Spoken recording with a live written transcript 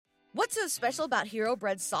What's so special about Hero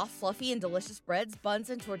Bread's soft, fluffy, and delicious breads, buns,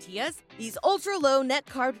 and tortillas? These ultra-low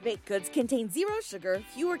net-carb baked goods contain zero sugar,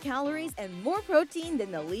 fewer calories, and more protein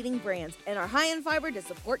than the leading brands, and are high in fiber to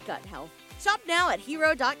support gut health. Shop now at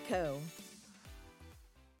hero.co.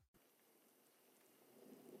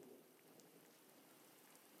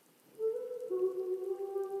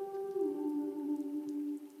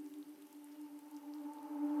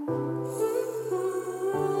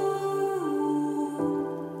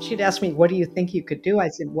 She'd ask me, what do you think you could do? I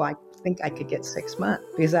said, well, I think I could get 6 months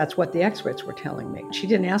because that's what the experts were telling me. She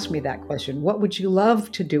didn't ask me that question. What would you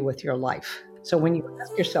love to do with your life? So when you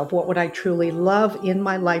ask yourself, what would I truly love in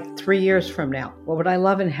my life 3 years from now? What would I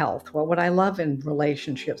love in health? What would I love in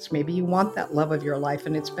relationships? Maybe you want that love of your life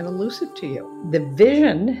and it's been elusive to you. The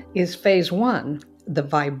vision is phase 1. The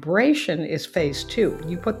vibration is phase 2.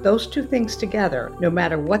 You put those two things together, no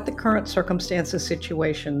matter what the current circumstances,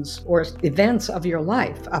 situations, or events of your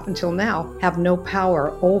life up until now have no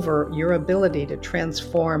power over your ability to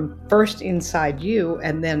transform first inside you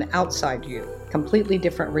and then outside you. Completely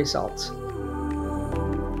different results.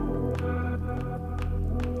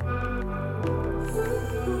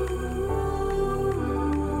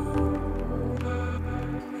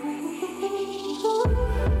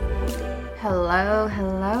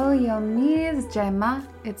 Hello, Yomis, Jaima.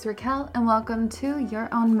 It's Raquel, and welcome to Your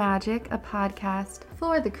Own Magic, a podcast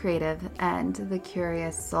for the creative and the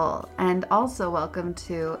curious soul. And also welcome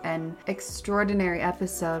to an extraordinary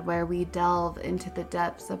episode where we delve into the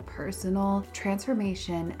depths of personal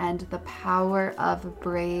transformation and the power of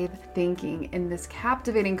brave thinking. In this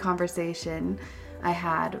captivating conversation, I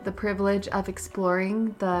had the privilege of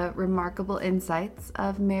exploring the remarkable insights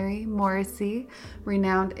of Mary Morrissey,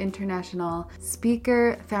 renowned international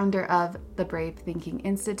speaker, founder of the Brave Thinking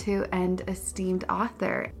Institute, and esteemed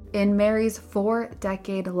author. In Mary's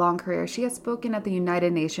 4-decade-long career, she has spoken at the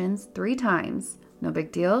United Nations 3 times, no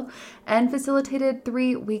big deal, and facilitated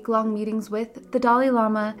 3 week-long meetings with the Dalai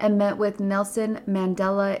Lama and met with Nelson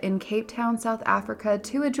Mandela in Cape Town, South Africa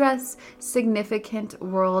to address significant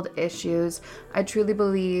world issues. I truly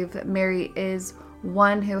believe Mary is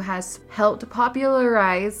one who has helped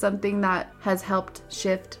popularize something that has helped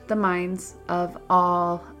shift the minds of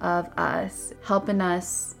all of us, helping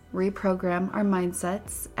us reprogram our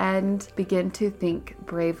mindsets and begin to think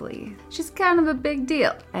bravely. She's kind of a big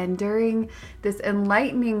deal. And during this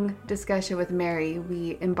enlightening discussion with Mary,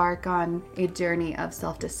 we embark on a journey of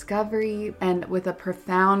self-discovery and with a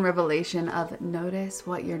profound revelation of notice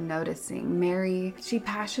what you're noticing. Mary, she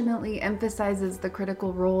passionately emphasizes the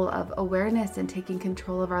critical role of awareness and taking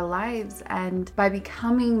control of our lives. And by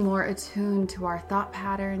becoming more attuned to our thought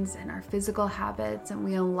patterns and our physical habits, and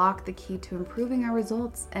we unlock the key to improving our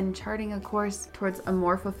results and charting a course towards a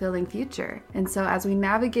more fulfilling future. And so as we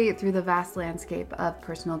navigate through the vast landscape of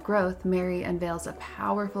personal growth, Mary unveils a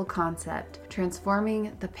powerful concept,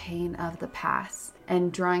 transforming the pain of the past.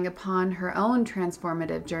 And drawing upon her own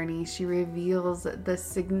transformative journey, she reveals the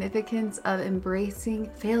significance of embracing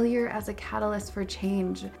failure as a catalyst for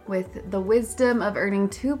change. With the wisdom of earning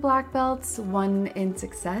 2 black belts, one in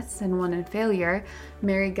success and one in failure,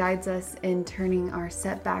 Mary guides us in turning our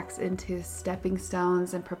setbacks into stepping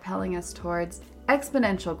stones and propelling us towards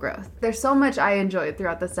exponential growth. There's so much I enjoyed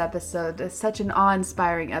throughout this episode. It's such an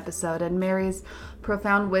awe-inspiring episode, and Mary's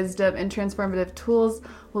profound wisdom and transformative tools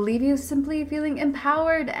will leave you simply feeling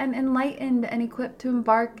empowered and enlightened and equipped to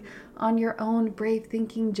embark on your own brave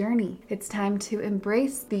thinking journey. It's time to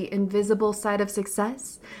embrace the invisible side of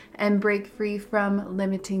success and break free from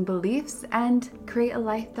limiting beliefs and create a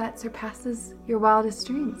life that surpasses your wildest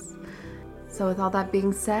dreams. So with all that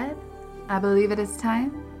being said, I believe it is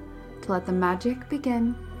time to let the magic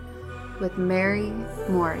begin with Mary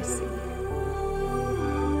Morrissey.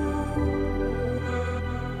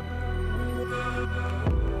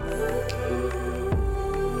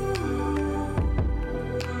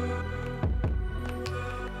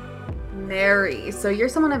 Mary, so you're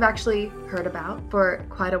someone I've actually heard about for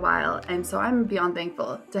quite a while, and so I'm beyond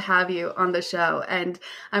thankful to have you on the show. And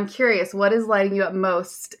I'm curious, what is lighting you up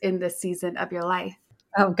most in this season of your life?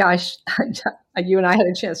 Oh gosh, you and I had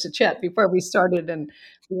a chance to chat before we started, and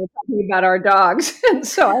we were talking about our dogs. And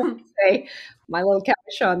so I would say my little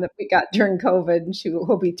Cavachon that we got during COVID, and she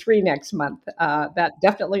will be 3 next month. That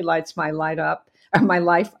definitely lights my life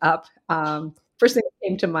up. First thing that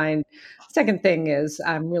came to mind. Second thing is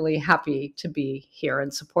I'm really happy to be here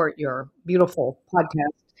and support your beautiful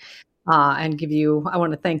podcast and I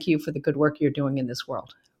want to thank you for the good work you're doing in this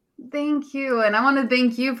world. Thank you. And I want to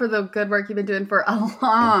thank you for the good work you've been doing for a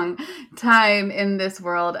long time in this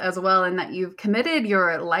world as well, and that you've committed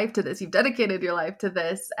your life to this. You've dedicated your life to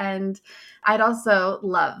this. And I'd also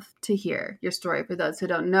love to hear your story for those who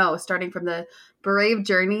don't know, starting from the brave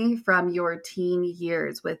journey from your teen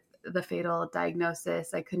years with the fatal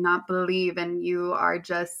diagnosis. I could not believe, and you are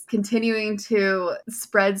just continuing to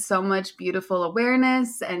spread so much beautiful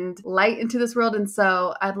awareness and light into this world. And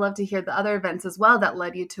so I'd love to hear the other events as well that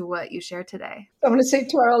led you to what you share today. I want to say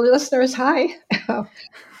to our listeners, hi.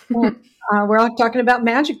 We're all talking about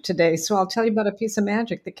magic today, so I'll tell you about a piece of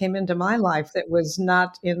magic that came into my life that was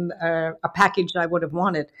not in a package I would have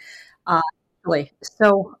wanted. Really.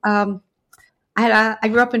 So I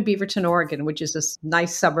grew up in Beaverton, Oregon, which is this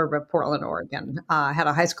nice suburb of Portland, Oregon. I had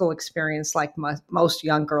a high school experience like most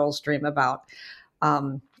young girls dream about.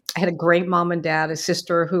 I had a great mom and dad, a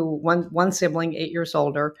sister who one sibling, 8 years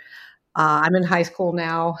older. I'm in high school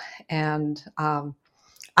now, and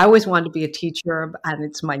I always wanted to be a teacher, and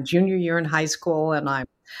it's my junior year in high school, and I'm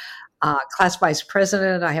class vice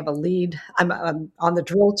president. I have a lead. I'm on the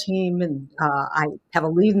drill team, and I have a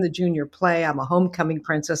lead in the junior play. I'm a homecoming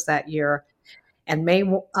princess that year. And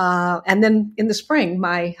and then in the spring,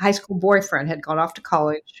 my high school boyfriend had gone off to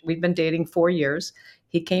college. We'd been dating 4 years.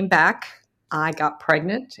 He came back. I got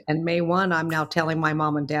pregnant, and May 1, I'm now telling my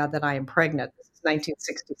mom and dad that I am pregnant. This is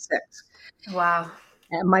 1966. Wow.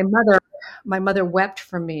 And my mother wept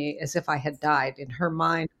for me as if I had died. In her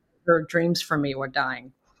mind, her dreams for me were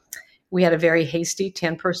dying. We had a very hasty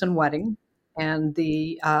 10-person wedding, and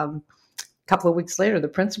the couple of weeks later, the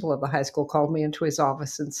principal of the high school called me into his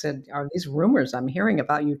office and said, "Are these rumors I'm hearing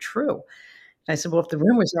about you true?" And I said, "Well, if the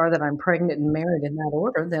rumors are that I'm pregnant and married in that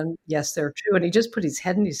order, then yes, they're true." And he just put his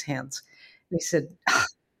head in his hands. And he said,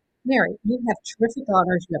 "Mary, you have terrific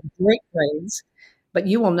honors, you have great grades, but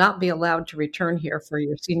you will not be allowed to return here for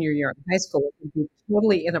your senior year in high school. It would be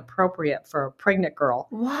totally inappropriate for a pregnant girl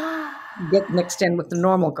Wow. to get mixed in with the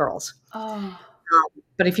normal girls. Oh.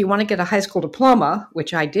 But if you want to get a high school diploma,"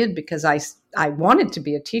 which I did because I wanted to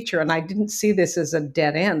be a teacher, and I didn't see this as a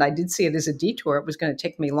dead end. I did see it as a detour. It was going to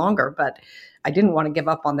take me longer, but I didn't want to give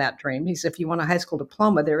up on that dream. He said, "If you want a high school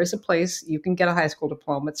diploma, there is a place you can get a high school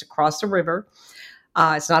diploma. It's across the river.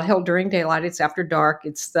 It's not held during daylight. It's after dark.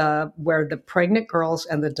 It's where the pregnant girls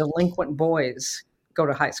and the delinquent boys go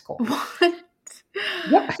to high school." What?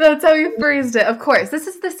 Yep. That's how you phrased it. Of course. This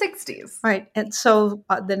is the 60s. Right. And so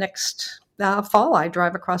the next fall, I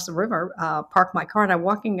drive across the river, park my car, and I'm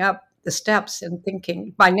walking up the steps and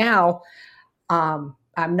thinking, by now, I'm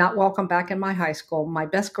not welcome back in my high school. My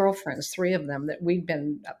best girlfriends, 3 of them, that we'd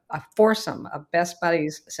been a foursome of best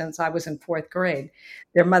buddies since I was in 4th grade,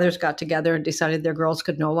 their mothers got together and decided their girls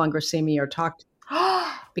could no longer see me or talk to me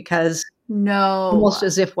because No. almost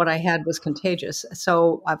as if what I had was contagious.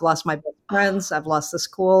 So I've lost my best friends. I've lost the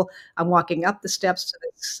school. I'm walking up the steps to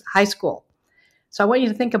this high school. So I want you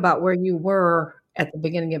to think about where you were at the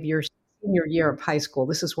beginning of your senior year of high school.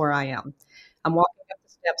 This is where I am. I'm walking up the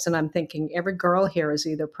steps and I'm thinking every girl here is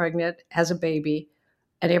either pregnant, has a baby,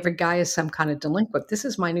 and every guy is some kind of delinquent. This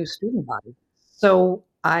is my new student body. So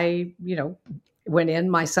I, went in.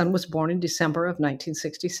 My son was born in December of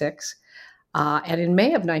 1966. And in May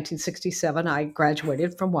of 1967, I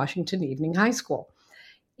graduated from Washington Evening High School.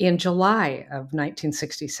 In July of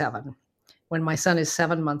 1967, when my son is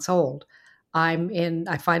 7 months old,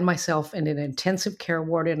 I find myself in an intensive care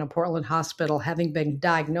ward in a Portland hospital, having been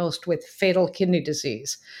diagnosed with fatal kidney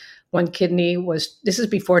disease. One kidney this is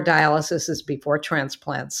before dialysis, this is before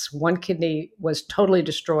transplants. One kidney was totally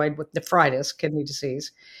destroyed with nephritis, kidney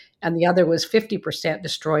disease, and the other was 50%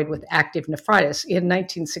 destroyed with active nephritis. In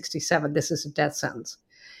 1967, this is a death sentence.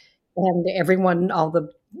 And everyone, all the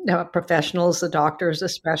professionals, the doctors, the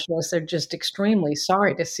specialists, they're just extremely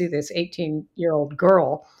sorry to see this 18-year-old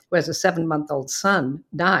girl who has a 7-month-old son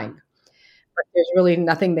dying. But there's really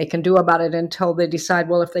nothing they can do about it until they decide,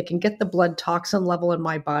 well, if they can get the blood toxin level in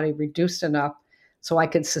my body reduced enough so I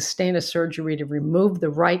could sustain a surgery to remove the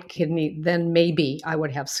right kidney, then maybe I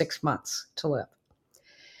would have 6 months to live.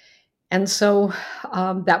 And so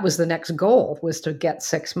that was the next goal, was to get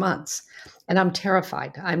 6 months. And I'm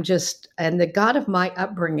terrified. And the God of my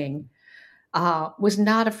upbringing was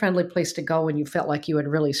not a friendly place to go when you felt like you had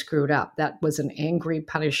really screwed up. That was an angry,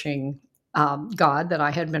 punishing God that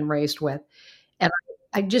I had been raised with. And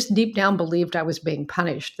I just deep down believed I was being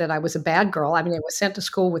punished, that I was a bad girl. I mean, I was sent to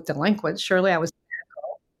school with delinquents. Surely I was a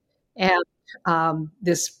bad girl. And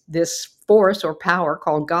this force or power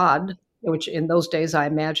called God, which in those days I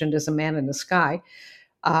imagined as a man in the sky,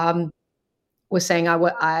 was saying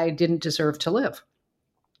I didn't deserve to live.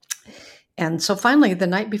 And so finally, the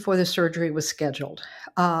night before the surgery was scheduled,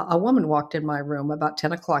 a woman walked in my room about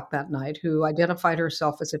 10 o'clock that night who identified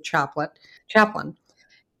herself as a chaplain,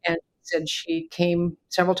 and said she came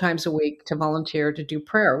several times a week to volunteer to do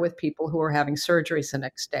prayer with people who were having surgeries the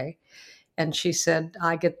next day. And she said,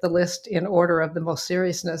 I get the list in order of the most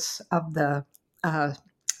seriousness of the uh,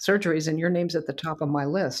 surgeries, and your name's at the top of my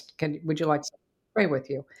list. Would you like to pray with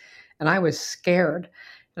you? And I was scared.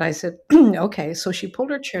 And I said, okay. So she pulled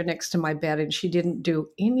her chair next to my bed and she didn't do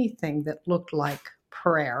anything that looked like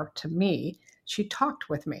prayer to me. She talked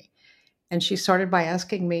with me. And she started by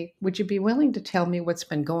asking me, would you be willing to tell me what's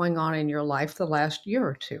been going on in your life the last year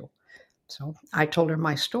or two? So I told her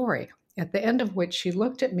my story, at the end of which she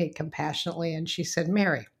looked at me compassionately and she said,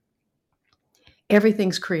 Mary,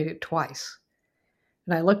 everything's created twice.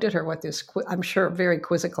 And I looked at her with this, I'm sure, very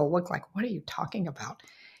quizzical look like, what are you talking about?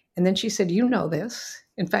 And then she said, you know this.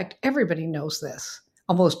 In fact, everybody knows this.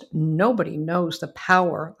 Almost nobody knows the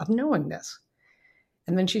power of knowing this.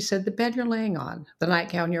 And then she said, the bed you're laying on, the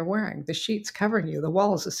nightgown you're wearing, the sheets covering you, the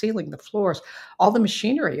walls, the ceiling, the floors, all the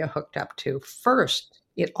machinery you're hooked up to, first,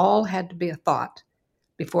 it all had to be a thought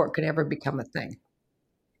before it could ever become a thing.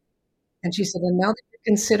 And she said, and now that you're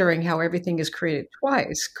considering how everything is created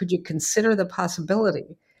twice, could you consider the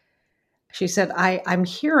possibility? She said, I'm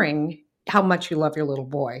hearing how much you love your little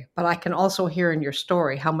boy, but I can also hear in your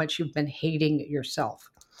story how much you've been hating yourself.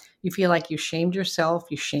 You feel like you shamed yourself,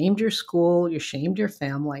 you shamed your school, you shamed your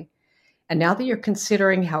family. And now that you're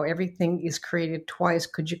considering how everything is created twice,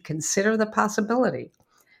 could you consider the possibility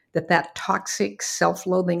that that toxic,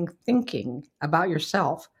 self-loathing thinking about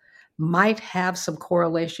yourself might have some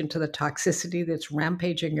correlation to the toxicity that's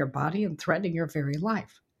rampaging your body and threatening your very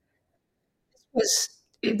life? Was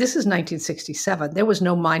This is 1967. There was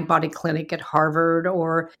no mind body clinic at Harvard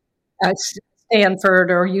or at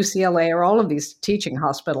Stanford or UCLA or all of these teaching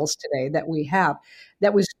hospitals today that we have.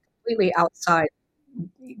 That was completely outside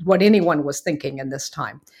what anyone was thinking in this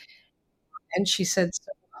time. And she said,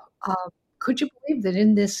 so, could you believe that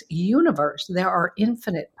in this universe there are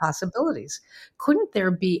infinite possibilities? Couldn't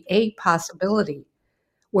there be a possibility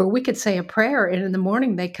where we could say a prayer and in the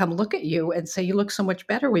morning they come look at you and say, you look so much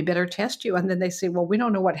better, we better test you? And then they say, well, we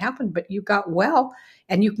don't know what happened, but you got well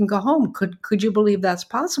and you can go home. Could you believe that's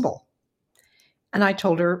possible? And I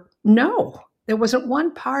told her, no, there wasn't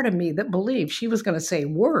one part of me that believed she was going to say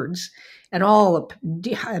words, and all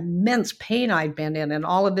the immense pain I'd been in and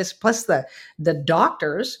all of this, plus the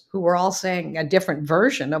doctors who were all saying a different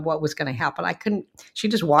version of what was going to happen. I couldn't, she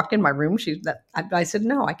just walked in my room. I said,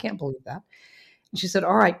 no, I can't believe that. And she said,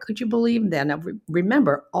 all right, could you believe then? Now,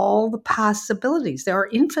 remember all the possibilities. There are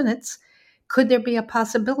infinites. Could there be a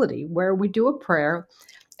possibility where we do a prayer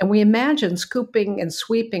and we imagine scooping and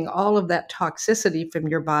sweeping all of that toxicity from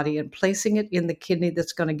your body and placing it in the kidney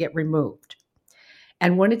that's going to get removed?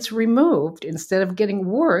 And when it's removed, instead of getting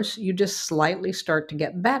worse, you just slightly start to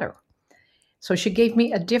get better. So she gave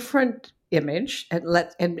me a different image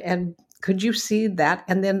and could you see that?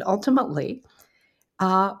 And then ultimately,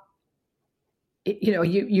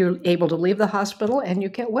 you're able to leave the hospital and you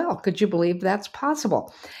get well. Could you believe that's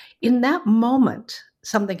possible? In that moment,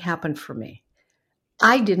 something happened for me.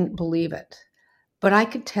 I didn't believe it, but I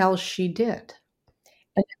could tell she did.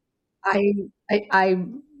 And I, I, I,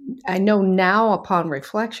 I know now, upon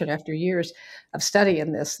reflection, after years of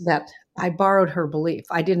studying this, that I borrowed her belief.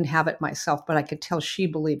 I didn't have it myself, but I could tell she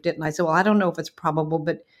believed it. And I said, "Well, I don't know if it's probable,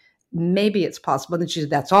 but maybe it's possible." And she said,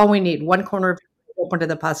 "That's all we need. One corner of your open to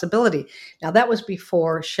the possibility." Now, that was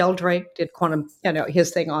before Sheldrake did quantum, his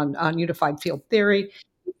thing on unified field theory.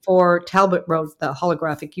 Before Talbot wrote The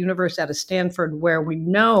Holographic Universe out of Stanford, where we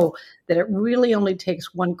know that it really only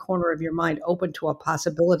takes one corner of your mind open to a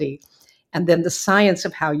possibility, and then the science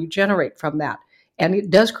of how you generate from that. And it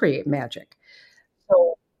does create magic.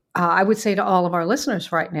 So I would say to all of our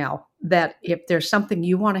listeners right now that if there's something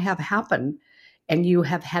you want to have happen and you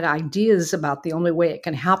have had ideas about the only way it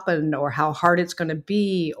can happen or how hard it's going to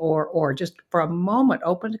be, or just for a moment,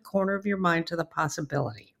 open a corner of your mind to the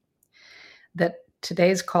possibility that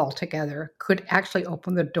today's call together could actually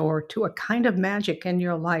open the door to a kind of magic in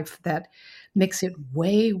your life that makes it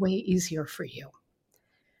way, way easier for you.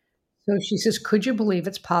 So she says, "Could you believe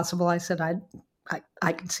it's possible?" I said,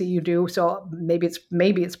 I can see you do. So maybe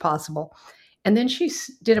it's possible. And then she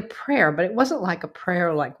did a prayer, but it wasn't like a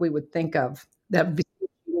prayer like we would think of, that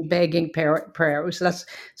begging prayer. It was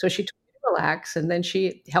so she told me to relax, and then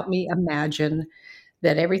she helped me imagine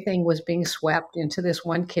that everything was being swept into this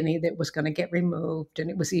one kidney that was going to get removed, and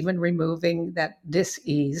it was even removing that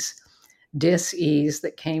dis-ease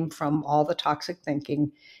that came from all the toxic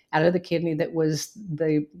thinking. out of the kidney that was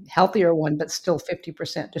the healthier one, but still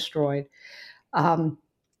 50% destroyed. Um,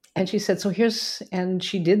 and she said, and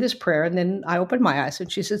she did this prayer. And then I opened my eyes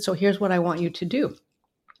and she said, so here's what I want you to do.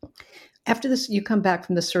 After this, you come back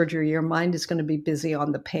from the surgery, your mind is going to be busy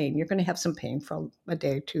on the pain. You're going to have some pain for a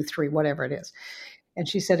day, 2, 3, whatever it is. And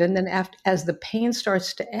she said, and then as the pain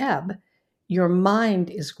starts to ebb, your mind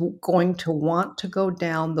is going to want to go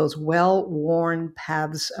down those well-worn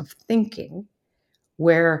paths of thinking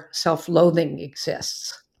where self-loathing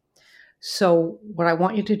exists. So what I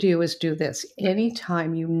want you to do is do this.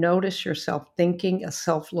 Anytime you notice yourself thinking a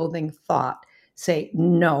self-loathing thought, say,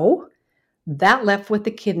 no, that left with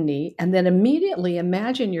the kidney, and then immediately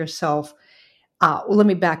imagine yourself. Let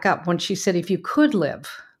me back up. When she said, if you could live,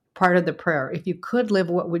 part of the prayer, if you could live,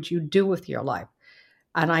 what would you do with your life?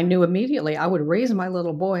 And I knew immediately I would raise my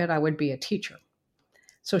little boy and I would be a teacher.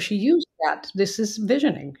 So she used that. This is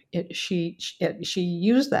visioning. She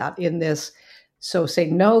used that in this. So say,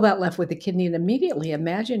 no, that left with the kidney, and immediately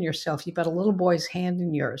imagine yourself. You've got a little boy's hand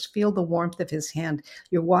in yours. Feel the warmth of his hand.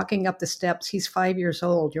 You're walking up the steps. He's 5 years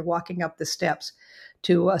old. You're walking up the steps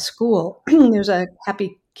to a school. There's a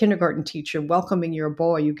happy kindergarten teacher welcoming your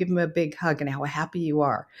boy. You give him a big hug and how happy you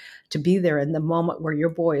are to be there in the moment where your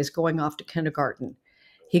boy is going off to kindergarten.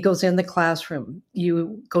 He goes in the classroom.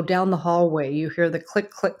 You go down the hallway. You hear the click,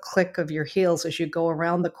 click, click of your heels as you go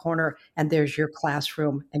around the corner, and there's your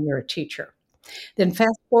classroom, and you're a teacher. Then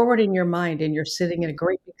fast forward in your mind, and you're sitting in a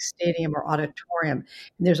great big stadium or auditorium,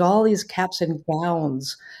 and there's all these caps and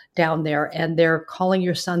gowns down there, and they're calling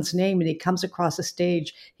your son's name, and he comes across the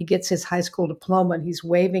stage. He gets his high school diploma, and he's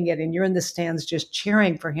waving it, and you're in the stands just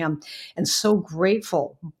cheering for him and so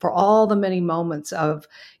grateful for all the many moments of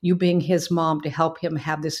you being his mom to help him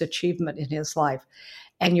have this achievement in his life,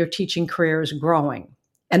 and your teaching career is growing.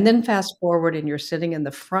 And then fast forward, and you're sitting in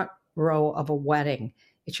the front row of a wedding.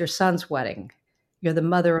 It's your son's wedding. You're the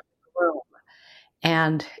mother of the groom,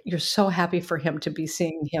 and you're so happy for him to be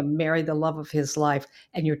seeing him marry the love of his life,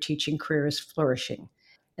 and your teaching career is flourishing.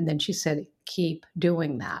 And then she said, keep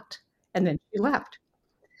doing that. And then she left.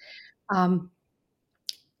 Um,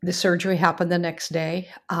 the surgery happened the next day.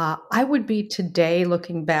 I would be today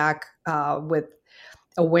looking back with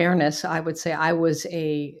awareness. I would say I was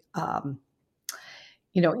I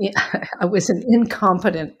was an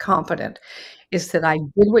incompetent competent, is that I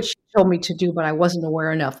did what she told me to do, but I wasn't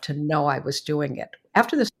aware enough to know I was doing it.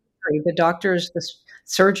 After the surgery, the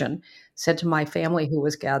surgeon said to my family who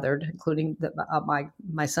was gathered, including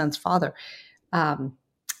my son's father, um,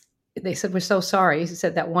 they said, we're so sorry. He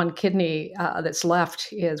said that one kidney that's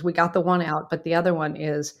left we got the one out, but the other one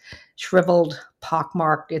is shriveled,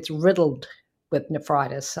 pockmarked. It's riddled with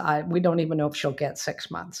nephritis. We don't even know if she'll get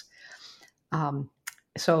 6 months.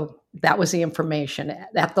 So that was the information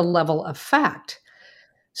at the level of fact.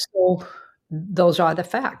 So those are the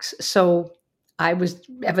facts. So I was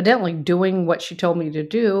evidently doing what she told me to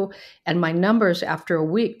do. And my numbers after a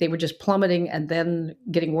week, they were just plummeting and then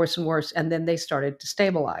getting worse and worse. And then they started to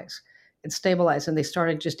stabilize. And they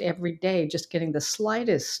started just every day, just getting the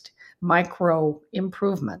slightest micro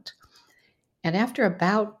improvement. And after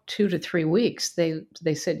about 2 to 3 weeks,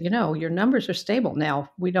 they said, your numbers are stable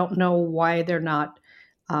now. We don't know why they're not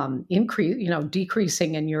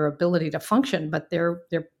decreasing in your ability to function, but they're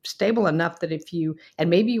stable enough that and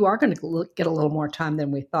maybe you are going to get a little more time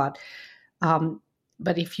than we thought.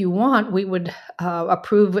 But if you want, we would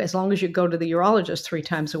approve, as long as you go to the urologist 3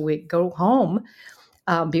 times a week, go home,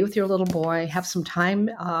 be with your little boy, have some time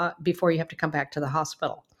before you have to come back to the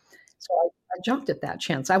hospital. So I jumped at that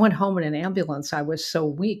chance. I went home in an ambulance. I was so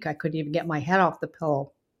weak, I couldn't even get my head off the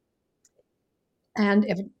pillow.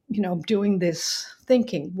 And doing this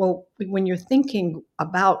thinking, well, when you're thinking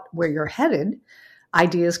about where you're headed,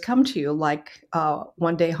 ideas come to you. Like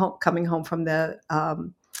one day coming home from the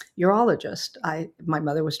urologist, my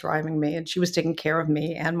mother was driving me, and she was taking care of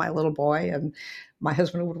me and my little boy. And my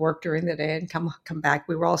husband would work during the day and come back.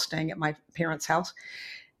 We were all staying at my parents' house,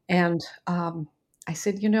 and I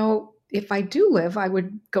said, if I do live, I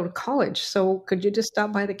would go to college. So could you just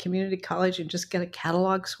stop by the community college and just get a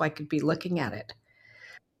catalog so I could be looking at it?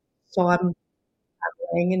 So I'm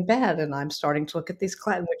laying in bed and I'm starting to look at these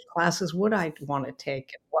which classes would I want to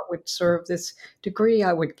take and what would serve this degree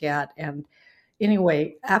I would get. And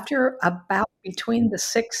anyway, after about between the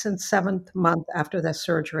 6th and 7th month after the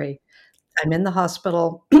surgery, I'm in the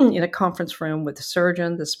hospital in a conference room with the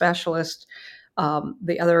surgeon, the specialist,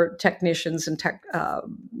 the other technicians and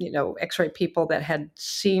X-ray people that had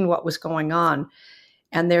seen what was going on.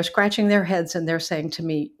 And they're scratching their heads and they're saying to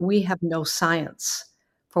me, we have no science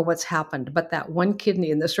for what's happened, but that one kidney.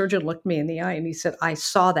 And the surgeon looked me in the eye and he said, I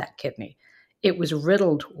saw that kidney. it was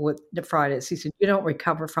riddled with nephritis. He said, you don't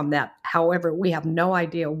recover from that. However, we have no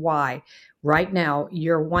idea why right now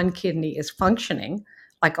your one kidney is functioning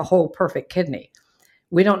like a whole perfect kidney.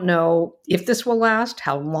 We don't know if this will last,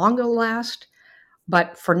 how long it'll last,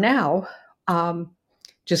 but for now,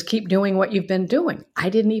 just keep doing what you've been doing. I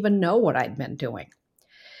didn't even know what I'd been doing.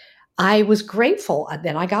 I was grateful.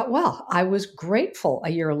 Then I got well. I was grateful a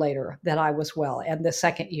year later that I was well, and the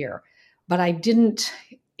second year, but I didn't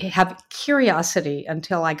have curiosity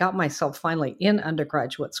until I got myself finally in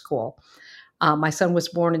undergraduate school. My son was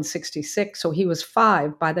born in 66, so he was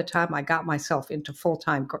 5 by the time I got myself into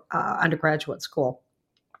full-time undergraduate school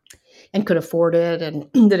and could afford it, and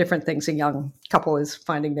the different things a young couple is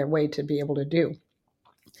finding their way to be able to do.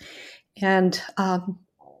 And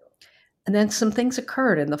then some things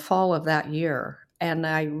occurred in the fall of that year. And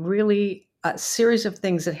I really, a series of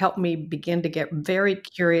things that helped me begin to get very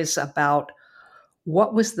curious about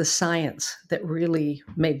what was the science that really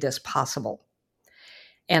made this possible.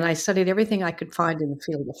 And I studied everything I could find in the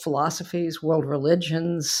field of philosophies, world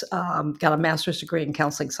religions, got a master's degree in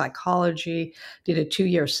counseling psychology, did a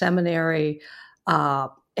 2-year seminary,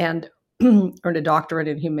 and earned a doctorate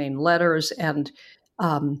in humane letters. And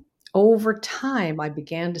over time, I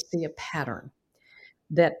began to see a pattern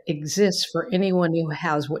that exists for anyone who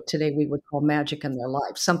has what today we would call magic in their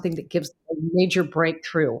life, something that gives a major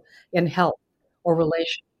breakthrough in health or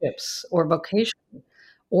relationships or vocation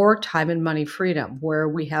or time and money freedom, where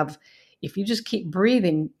we have, if you just keep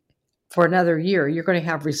breathing for another year, you're going to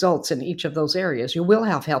have results in each of those areas. You will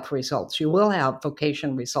have health results. You will have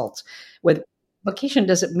vocation results. With vocation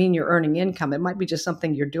doesn't mean you're earning income. It might be just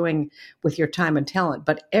something you're doing with your time and talent,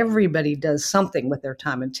 but everybody does something with their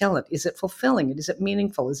time and talent. Is it fulfilling? Is it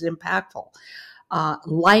meaningful? Is it impactful?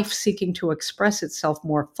 Life seeking to express itself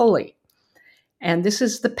more fully. And this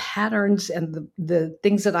is the patterns and the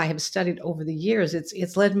things that I have studied over the years.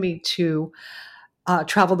 It's led me to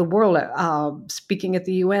travel the world, speaking at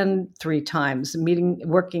the UN 3 times,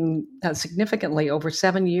 working significantly over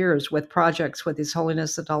 7 years with projects with His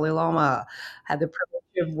Holiness the Dalai Lama. Had the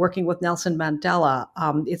privilege of working with Nelson Mandela.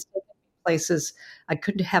 It's taken me places I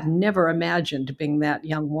could have never imagined, being that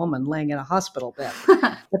young woman laying in a hospital bed.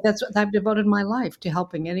 But that's what I've devoted my life to,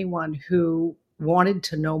 helping anyone who wanted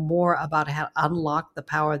to know more about how to unlock the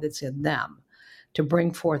power that's in them, to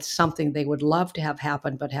bring forth something they would love to have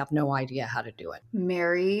happen, but have no idea how to do it.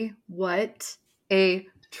 Mary, what a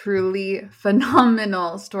truly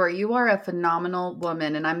phenomenal story. You are a phenomenal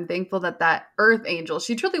woman, and I'm thankful that that earth angel,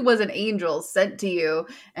 she truly was an angel sent to you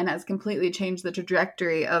and has completely changed the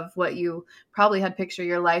trajectory of what you probably had pictured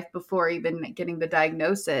your life before even getting the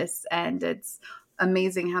diagnosis. And it's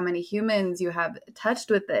amazing how many humans you have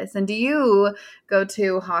touched with this. And do you go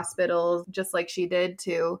to hospitals just like she did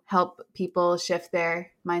to help people shift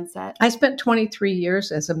their mindset? I spent 23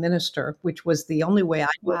 years as a minister, which was the only way I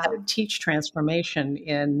knew how to teach transformation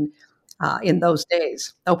in those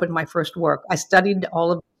days. Opened my first work. I studied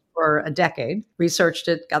all of it for a decade, researched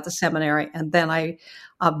it, got the seminary, and then I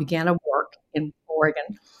began a work in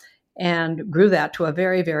Oregon and grew that to a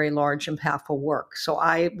very, very large, impactful work. So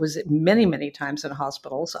I was many, many times in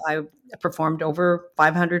hospitals. I performed over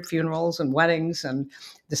 500 funerals and weddings and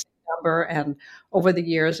December and over the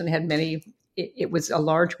years, and had many. It was a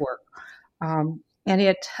large work, and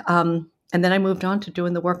then I moved on to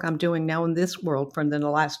doing the work I'm doing now in this world for the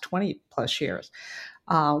last 20 plus years,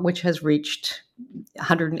 which has reached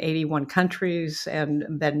 181 countries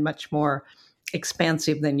and been much more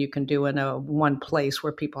expansive than you can do in a one place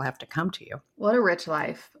where people have to come to you. What a rich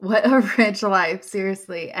life. What a rich life,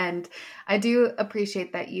 seriously. And I do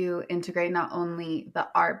appreciate that you integrate not only the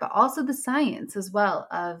art, but also the science as well,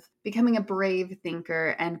 of becoming a brave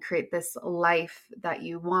thinker and create this life that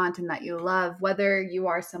you want and that you love, whether you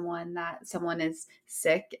are someone is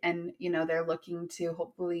sick and, they're looking to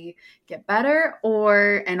hopefully get better,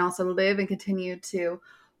 and also live and continue to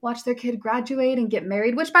watch their kid graduate and get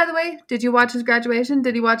married, which, by the way, did you watch his graduation?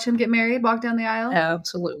 Did you watch him get married, walk down the aisle?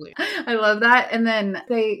 Absolutely. I love that. And then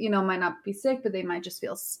they, might not be sick, but they might just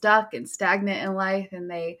feel stuck and stagnant in life. And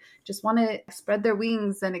they just want to spread their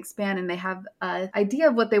wings and expand. And they have an idea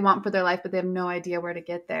of what they want for their life, but they have no idea where to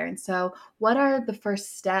get there. And so what are the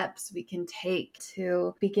first steps we can take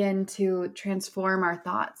to begin to transform our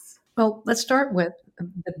thoughts? Well, let's start with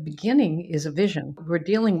the beginning is a vision. We're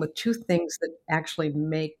dealing with 2 things that actually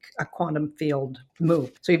make a quantum field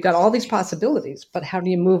move. So you've got all these possibilities, but how do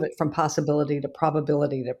you move it from possibility to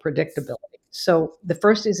probability to predictability? So the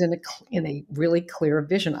first is in a really clear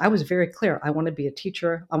vision. I was very clear. I want to be a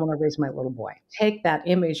teacher. I want to raise my little boy. Take that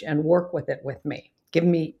image and work with it with me. give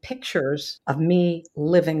me pictures of me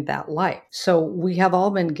living that life. So we have all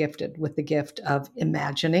been gifted with the gift of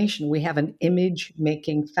imagination. We have an image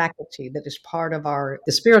making faculty that is part of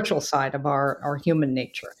the spiritual side of our human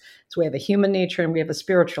nature. So we have a human nature and we have a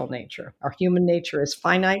spiritual nature. Our human nature is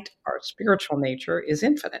finite. Our spiritual nature is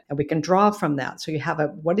infinite. And we can draw from that. So you have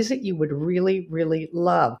what is it you would really, really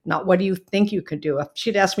love? Not what do you think you could do? If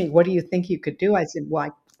she'd asked me, what do you think you could do? I said, well,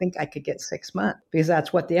 I think I could get 6 months because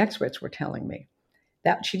that's what the experts were telling me.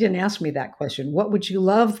 That she didn't ask me that question. What would you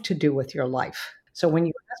love to do with your life? So when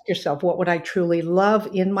you ask yourself, what would I truly love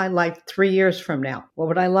in my life 3 years from now? What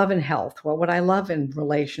would I love in health? What would I love in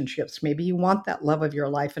relationships? Maybe you want that love of your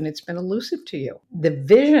life and it's been elusive to you. The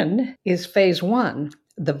vision is phase 1.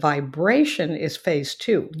 The vibration is phase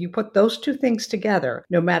 2. You put those two things together,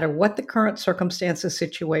 no matter what the current circumstances,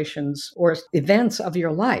 situations, or events of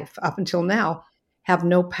your life up until now, have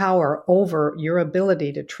no power over your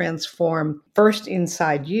ability to transform first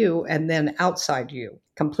inside you and then outside you.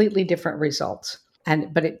 Completely different results.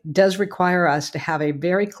 But it does require us to have a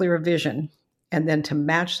very clear vision and then to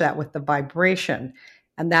match that with the vibration.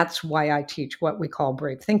 And that's why I teach what we call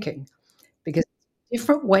brave thinking, because it's a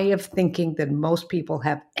different way of thinking than most people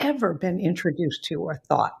have ever been introduced to or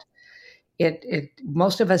thought.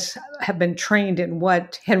 Most of us have been trained in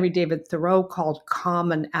what Henry David Thoreau called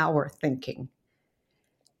common hour thinking.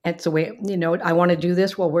 It's a way, I want to do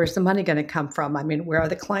this. Well, where's the money going to come from? I mean, where are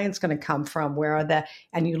the clients going to come from?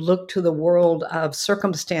 And you look to the world of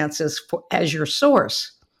circumstances as your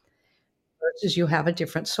source versus you have a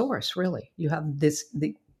different source, really. You have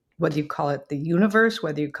whether you call it the universe,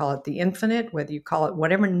 whether you call it the infinite, whether you call it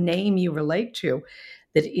whatever name you relate to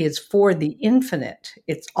that is for the infinite,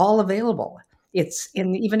 it's all available. It's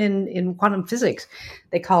even in quantum physics,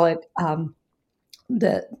 they call it,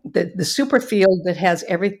 the super field that has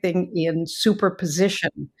everything in superposition,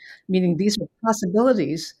 meaning these are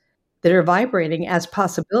possibilities that are vibrating as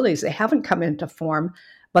possibilities. They haven't come into form,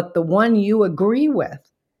 but the one you agree with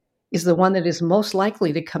is the one that is most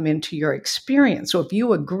likely to come into your experience. So if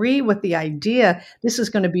you agree with the idea, this is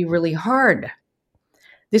going to be really hard,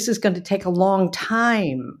 this is going to take a long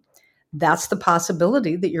time, that's the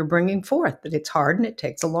possibility that you're bringing forth, that it's hard and it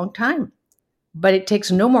takes a long time. But it takes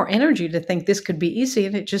no more energy to think this could be easy,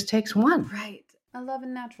 and it just takes one. Right. I love a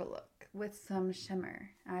natural look with some shimmer.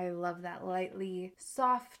 I love that lightly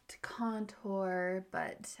soft contour,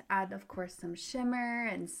 but add, of course, some shimmer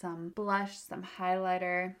and some blush, some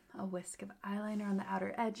highlighter, a whisk of eyeliner on the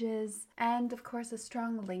outer edges, and, of course, a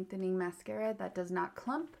strong lengthening mascara that does not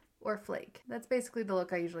clump or flake. That's basically the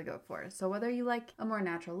look I usually go for. So whether you like a more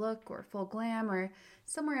natural look or full glam or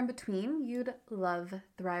somewhere in between, you'd love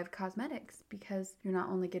Thrive Cosmetics because you're not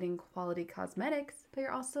only getting quality cosmetics, but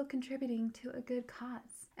you're also contributing to a good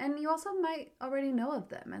cause. And you also might already know of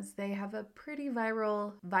them as they have a pretty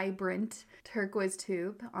viral, vibrant turquoise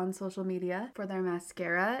tube on social media for their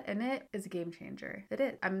mascara, and it is a game changer. It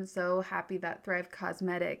is. I'm so happy that Thrive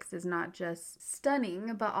Cosmetics is not just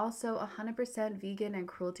stunning, but also 100% vegan and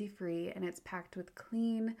cruelty-free, and it's packed with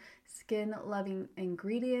clean, skin-loving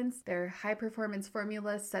ingredients. Their high-performance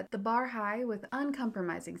formulas set the bar high with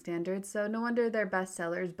uncompromising standards, so no wonder their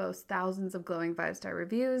bestsellers boast thousands of glowing 5-star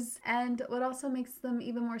reviews. And what also makes them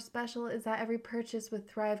even more special is that every purchase with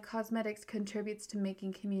Thrive Cosmetics contributes to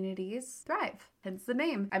making communities thrive. Hence the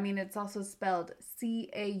name. I mean, it's also spelled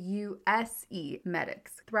C-A-U-S-E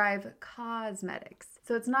Medics. Thrive Cosmetics.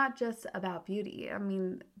 So it's not just about beauty. I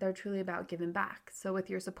mean, they're truly about giving back. So with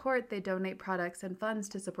your support, they donate products and funds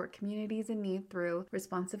to support communities in need through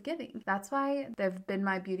responsive giving. That's why they've been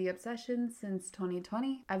my beauty obsession since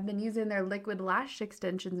 2020. I've been using their liquid lash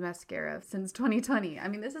extensions mascara since 2020. I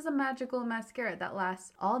mean, this is a magical mascara that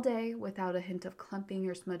lasts all day without a hint of clumping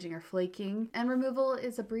or smudging or flaking. And removal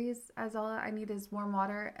is a breeze, as all I need is warm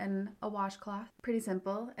water and a washcloth. Pretty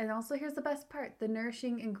simple. And also here's the best part. The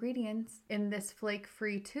nourishing ingredients in this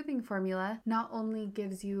flake-free tubing formula not only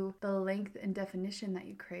gives you the length and definition that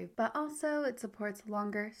you crave, but also it supports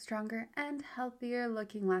longer, stronger, and healthier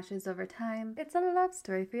looking lashes over time. It's a love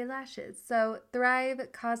story for your lashes. So Thrive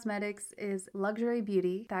Cosmetics is luxury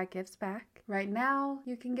beauty that gives back. Right now,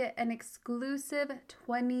 you can get an exclusive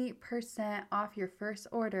 20% off your first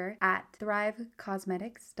order at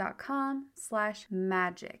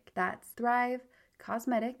thrivecosmetics.com/magic. That's Thrive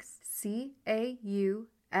Cosmetics,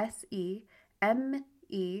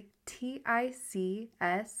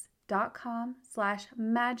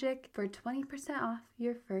 CAUSEMETICS.com/magic for 20% off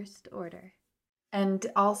your first order. And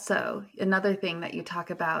also, another thing that you talk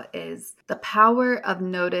about is the power of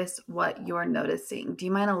notice what you're noticing. Do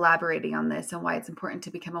you mind elaborating on this and why it's important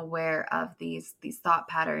to become aware of these thought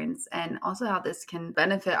patterns and also how this can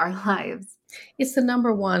benefit our lives? It's the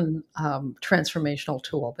number one transformational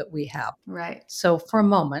tool that we have. Right. So for a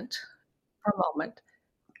moment,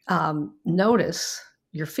 notice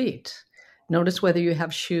your feet. Notice whether you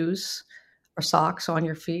have shoes or socks on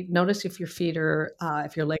your feet. Notice if your feet are,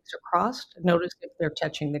 if your legs are crossed. Notice if they're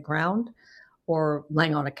touching the ground or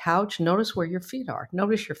laying on a couch. Notice where your feet are.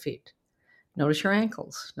 Notice your feet. Notice your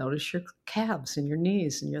ankles. Notice your calves and your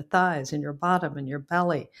knees and your thighs and your bottom and your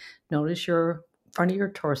belly. Notice your front of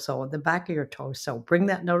your torso and the back of your torso. Bring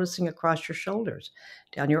that noticing across your shoulders,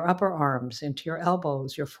 down your upper arms, into your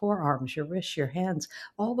elbows, your forearms, your wrists, your hands,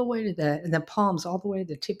 all the way to the palms, all the way to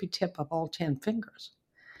the tippy tip of all 10 fingers.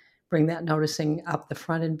 Bring that noticing up the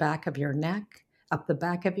front and back of your neck, up the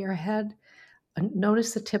back of your head. And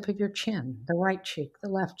notice the tip of your chin, the right cheek, the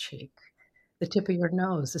left cheek, the tip of your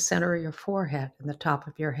nose, the center of your forehead, and the top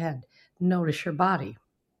of your head. Notice your body.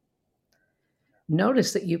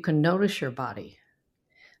 Notice that you can notice your body.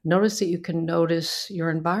 Notice that you can notice your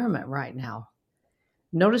environment right now.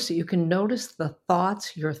 Notice that you can notice the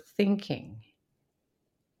thoughts you're thinking.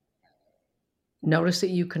 Notice that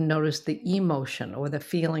you can notice the emotion or the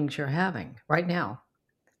feelings you're having right now.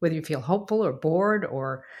 Whether you feel hopeful or bored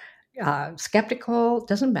or skeptical,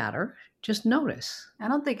 doesn't matter. Just notice. I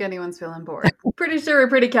don't think anyone's feeling bored. Pretty sure we're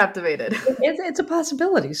pretty captivated. It's a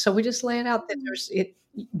possibility. So we just lay it out that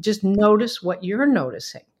just notice what you're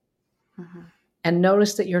noticing. Mm-hmm. And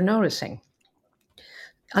notice that you're noticing.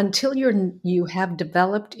 Until you have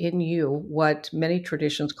developed in you what many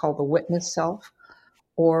traditions call the witness self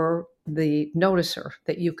or the noticer,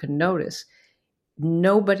 that you can notice,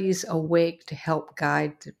 nobody's awake to help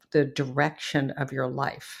guide the direction of your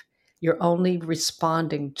life. You're only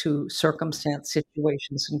responding to circumstance,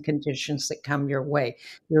 situations, and conditions that come your way.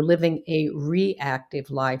 You're living a reactive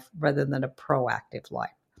life rather than a proactive life.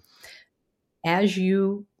 As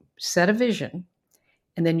you set a vision,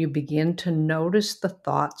 and then you begin to notice the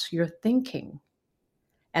thoughts you're thinking,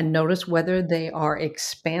 and notice whether they are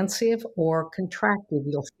expansive or contractive.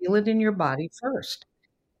 You'll feel it in your body first.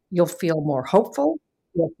 You'll feel more hopeful.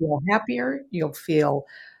 You'll feel happier. You'll feel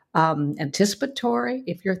anticipatory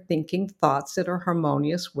if you're thinking thoughts that are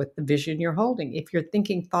harmonious with the vision you're holding. If you're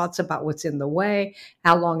thinking thoughts about what's in the way,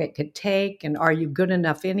 how long it could take, and are you good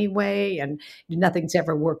enough anyway, and nothing's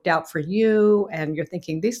ever worked out for you, and you're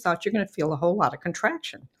thinking these thoughts, you're going to feel a whole lot of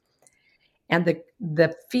contraction. And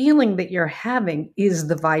the feeling that you're having is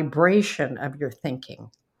the vibration of your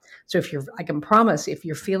thinking. So I can promise, if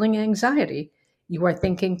you're feeling anxiety, you are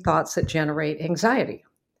thinking thoughts that generate anxiety.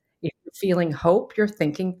 If you're feeling hope, you're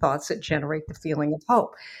thinking thoughts that generate the feeling of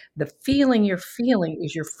hope. The feeling you're feeling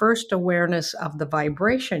is your first awareness of the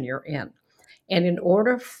vibration you're in. And in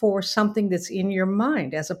order for something that's in your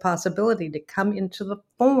mind as a possibility to come into the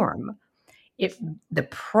form, if the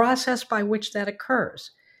process by which that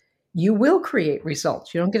occurs, you will create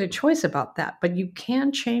results. You don't get a choice about that, but you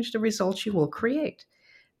can change the results you will create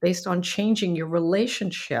based on changing your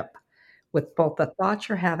relationship with both the thoughts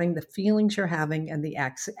you're having, the feelings you're having, and the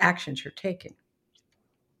actions you're taking.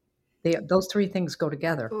 Those three things go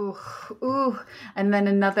together. Ooh. And then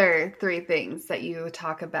another three things that you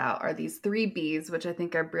talk about are these 3 B's, which I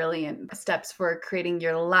think are brilliant steps for creating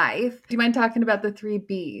your life. Do you mind talking about the 3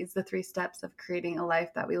 B's, the 3 steps of creating a life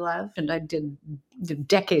that we love? And I did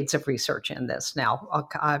decades of research in this now.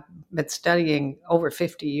 I've been studying over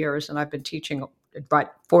 50 years, and I've been teaching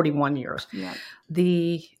about 41 years. Yeah.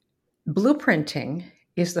 The blueprinting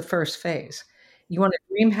is the first phase. You want a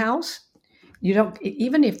dream house? You don't,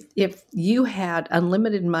 even if you had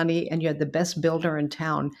unlimited money and you had the best builder in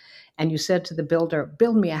town and you said to the builder,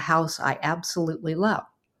 build me a house I absolutely love,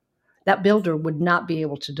 that builder would not be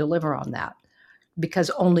able to deliver on that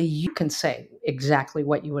because only you can say exactly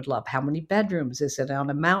what you would love. How many bedrooms? Is it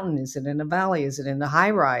on a mountain? Is it in a valley? Is it in a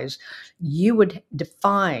high rise? You would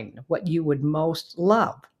define what you would most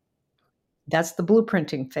love. That's the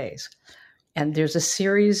blueprinting phase. And there's a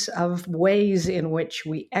series of ways in which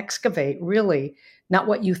we excavate really not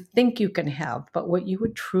what you think you can have, but what you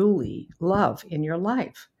would truly love in your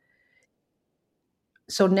life.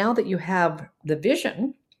 So now that you have the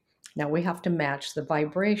vision, now we have to match the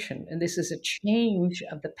vibration. And this is a change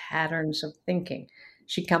of the patterns of thinking.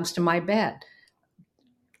 She comes to my bed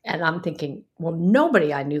and I'm thinking, well,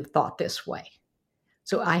 nobody I knew thought this way.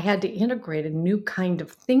 So I had to integrate a new kind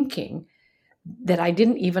of thinking that I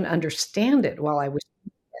didn't even understand it while I was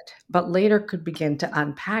doing it, but later could begin to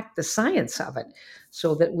unpack the science of it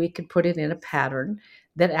so that we could put it in a pattern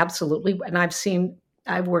that absolutely, and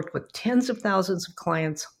I've worked with tens of thousands of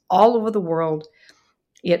clients all over the world.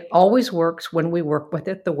 It always works when we work with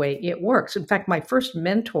it the way it works. In fact, my first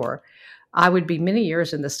mentor, I would be many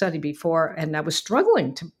years in the study before, and I was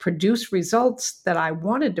struggling to produce results that I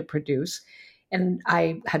wanted to produce. And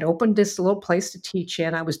I had opened this little place to teach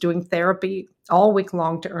in. I was doing therapy all week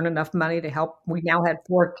long to earn enough money to help. We now had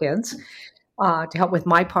 4 kids to help with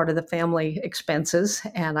my part of the family expenses.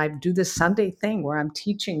 And I do this Sunday thing where I'm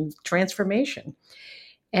teaching transformation.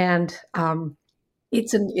 And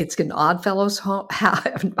it's an Oddfellows home,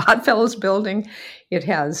 Oddfellows building. It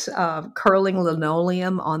has curling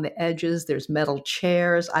linoleum on the edges. There's metal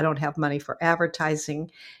chairs. I don't have money for advertising,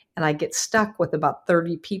 and I get stuck with about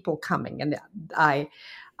 30 people coming. And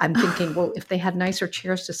I'm thinking, well, if they had nicer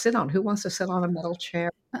chairs to sit on, who wants to sit on a metal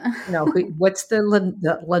chair? What's the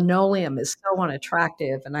linoleum is so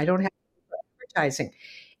unattractive, and I don't have advertising,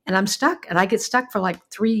 and I'm stuck, and I get stuck for like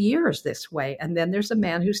 3 years this way. And then there's a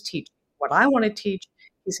man who's teaching what I want to teach.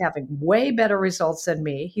 He's having way better results than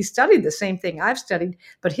me. He studied the same thing I've studied,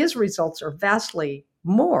 but his results are vastly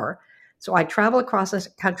more. So I travel across the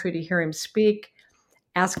country to hear him speak,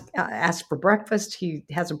 ask for breakfast. He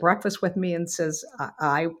has a breakfast with me and says,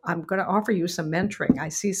 I'm going to offer you some mentoring. I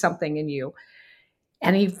see something in you.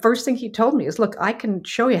 And first thing he told me is, look, I can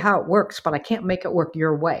show you how it works, but I can't make it work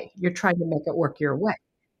your way. You're trying to make it work your way.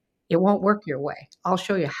 It won't work your way. I'll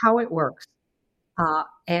show you how it works. But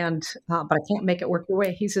I can't make it work your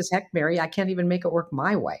way. He says, heck, Mary, I can't even make it work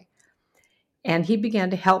my way. And he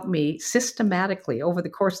began to help me systematically over the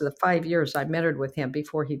course of the 5 years I mentored with him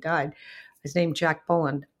before he died. His name, Jack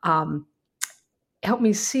Boland, helped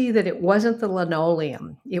me see that it wasn't the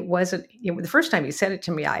linoleum. It wasn't, the first time he said it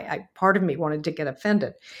to me, part of me wanted to get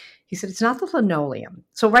offended. He said, it's not the linoleum.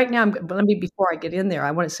 So right now, before I get in there,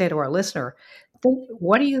 I want to say to our listener,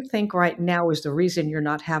 what do you think right now is the reason you're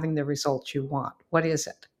not having the results you want? What is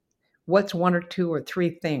it? What's 1 or 2 or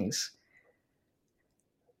 3 things?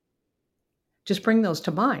 Just bring those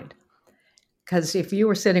to mind. Because if you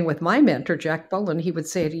were sitting with my mentor, Jack Boland, he would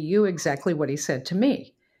say to you exactly what he said to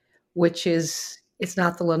me, which is, it's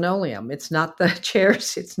not the linoleum. It's not the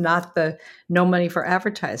chairs. It's not the no money for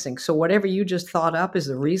advertising. So whatever you just thought up is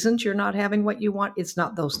the reasons you're not having what you want. It's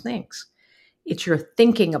not those things. It's your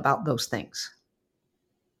thinking about those things.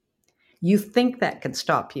 You think that can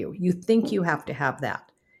stop you. You think you have to have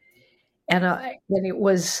that. And it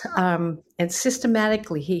was, and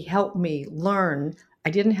systematically, he helped me learn.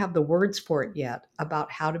 I didn't have the words for it yet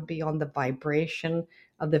about how to be on the vibration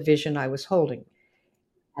of the vision I was holding.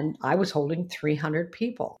 And I was holding 300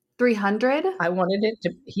 people. 300? I wanted it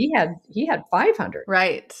to, he had 500.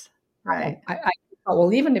 Right. I thought,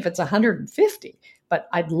 well, even if it's 150, but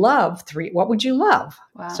I'd love what would you love?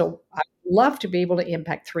 Wow. So I'd love to be able to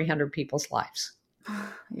impact 300 people's lives.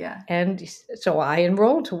 Yeah. And so I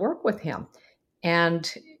enrolled to work with him. And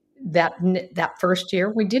that first year,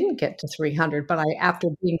 we didn't get to 300, but after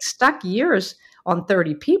being stuck years on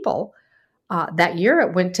 30 people, that year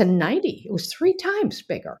it went to 90. It was 3 times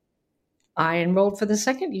bigger. I enrolled for the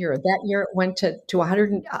second year. That year it went to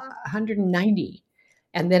 100, 190.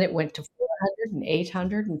 And then it went to 400 and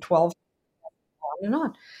 800 and 12, on and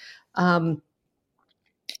on.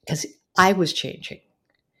 Because I was changing.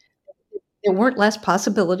 There weren't less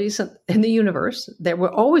possibilities in the universe. There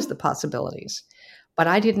were always the possibilities. But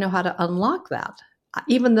I didn't know how to unlock that.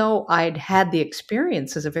 Even though I'd had the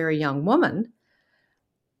experience as a very young woman,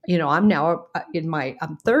 I'm now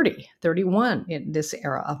I'm 30, 31 in this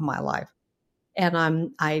era of my life. And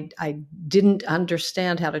I didn't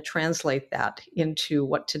understand how to translate that into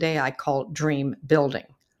what today I call dream building.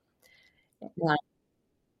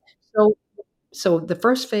 So the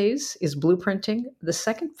first phase is blueprinting. The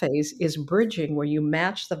second phase is bridging, where you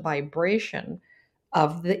match the vibration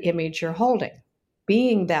of the image you're holding,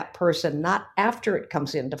 being that person, not after it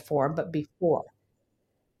comes into form, but before.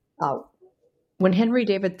 When Henry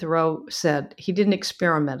David Thoreau said he did an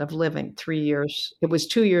experiment of living 3 years, it was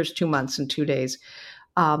 2 years, 2 months, and 2 days.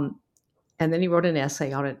 And then he wrote an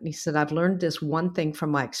essay on it. And he said, I've learned this one thing from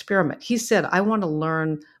my experiment. He said, I want to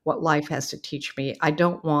learn what life has to teach me. I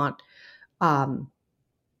don't want,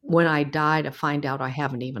 when I die, to find out I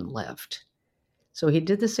haven't even lived. So he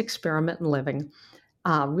did this experiment in living,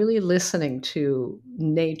 really listening to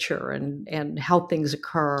nature and how things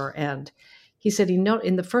occur. And he said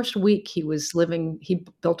in the first week he was living, he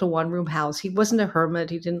built a one-room house. He wasn't a hermit.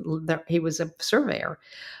 He didn't live there. He was a surveyor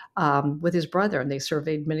with his brother, and they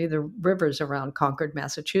surveyed many of the rivers around Concord,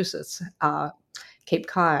 Massachusetts, Cape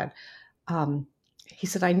Cod. He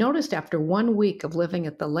said, I noticed after 1 week of living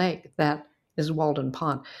at the lake, that is Walden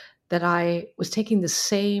Pond, that I was taking the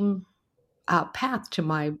same path to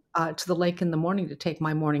my to the lake in the morning to take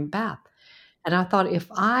my morning bath. And I thought, if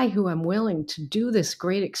I, who am willing to do this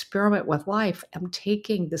great experiment with life, am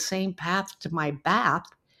taking the same path to my bath,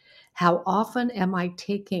 how often am I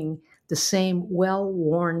taking the same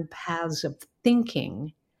well-worn paths of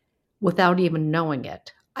thinking without even knowing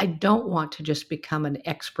it? I don't want to just become an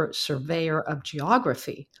expert surveyor of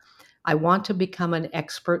geography. I want to become an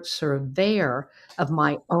expert surveyor of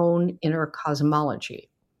my own inner cosmology.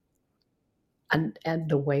 And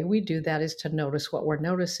the way we do that is to notice what we're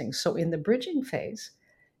noticing. So in the bridging phase,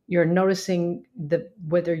 you're noticing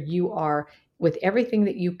whether you are, with everything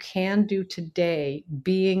that you can do today,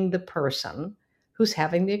 being the person who's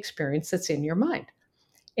having the experience that's in your mind.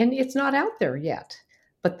 And it's not out there yet,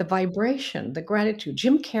 but the vibration, the gratitude.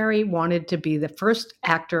 Jim Carrey wanted to be the first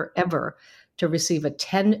actor ever to receive a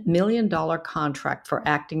 $10 million contract for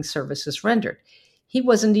acting services rendered. He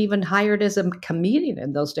wasn't even hired as a comedian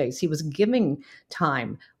in those days. He was giving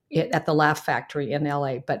time at the Laugh Factory in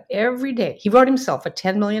LA. But every day, he wrote himself a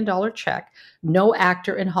 $10 million check. No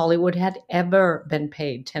actor in Hollywood had ever been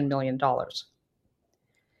paid $10 million.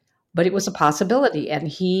 But it was a possibility, and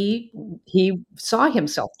he saw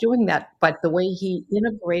himself doing that. But the way he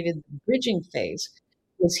integrated the bridging phase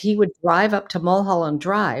was he would drive up to Mulholland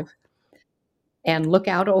Drive and look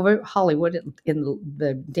out over Hollywood in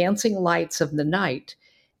the dancing lights of the night.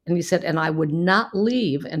 And he said, and I would not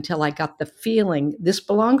leave until I got the feeling, this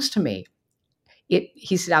belongs to me.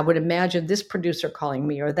 He said, I would imagine this producer calling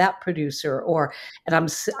me, or that producer, and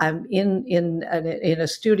I'm in a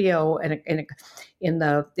studio and in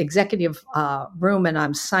the executive room, and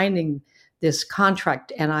I'm signing this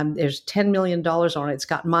contract, and there's $10 million on it. It's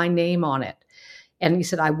got my name on it. And he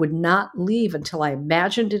said, I would not leave until I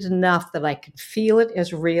imagined it enough that I could feel it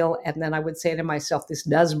as real. And then I would say to myself, this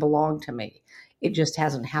does belong to me. It just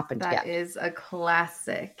hasn't happened yet. That is a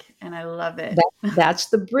classic, and I love it. That's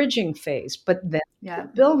the bridging phase. But then the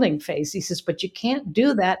building phase, he says, but you can't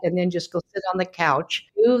do that and then just go sit on the couch.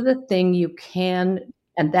 Do the thing you can,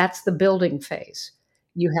 and that's the building phase.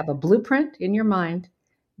 You have a blueprint in your mind.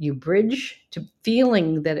 You bridge to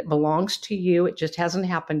feeling that it belongs to you. It just hasn't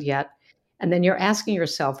happened yet. And then you're asking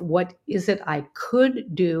yourself, what is it I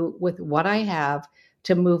could do with what I have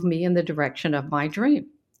to move me in the direction of my dream?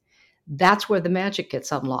 That's where the magic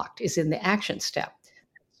gets unlocked, is in the action step.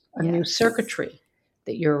 A new circuitry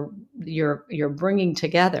that you're bringing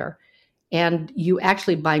together. And you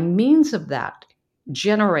actually, by means of that,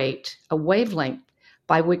 generate a wavelength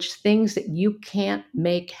by which things that you can't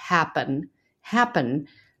make happen,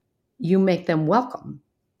 you make them welcome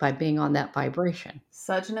by being on that vibration.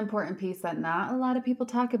 Such an important piece that not a lot of people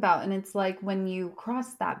talk about. And it's like when you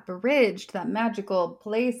cross that bridge to that magical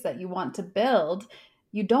place that you want to build,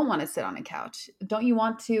 you don't want to sit on a couch. Don't you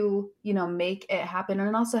want to, make it happen?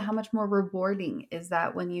 And also, how much more rewarding is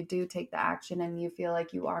that when you do take the action and you feel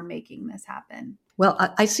like you are making this happen? Well,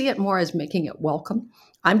 I see it more as making it welcome.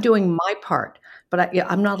 I'm doing my part, but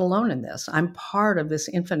I'm not alone in this. I'm part of this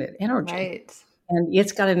infinite energy. Right. And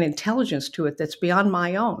it's got an intelligence to it that's beyond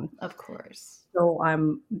my own. Of course. So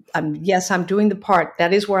I'm doing the part.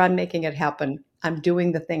 That is where I'm making it happen. I'm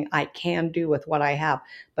doing the thing I can do with what I have,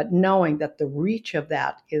 but knowing that the reach of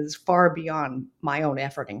that is far beyond my own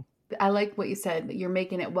efforting. I like what you said, that you're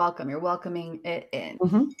making it welcome. You're welcoming it in.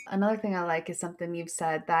 Mm-hmm. Another thing I like is something you've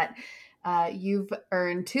said, that you've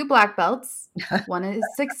earned 2 black belts. One is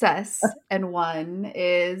success and one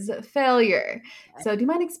is failure. So do you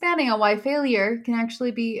mind expanding on why failure can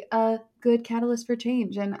actually be a good catalyst for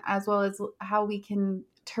change, and as well as how we can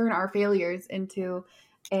turn our failures into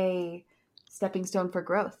a stepping stone for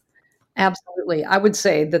growth? Absolutely. I would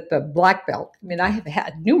say that the black belt, I have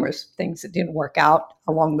had numerous things that didn't work out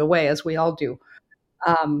along the way, as we all do.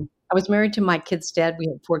 I was married to my kid's dad. We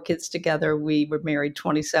had 4 kids together. We were married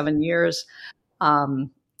 27 years.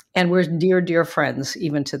 And we're dear, dear friends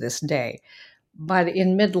even to this day. But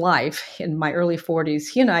in midlife, in my early 40s,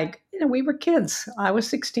 he and I, we were kids. I was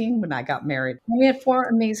 16 when I got married. We had 4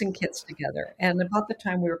 amazing kids together. And about the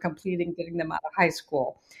time we were getting them out of high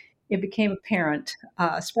school, it became apparent,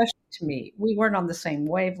 especially to me, we weren't on the same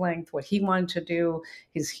wavelength. What he wanted to do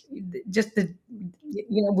is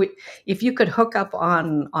if you could hook up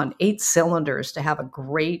on 8 cylinders to have a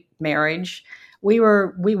great marriage, we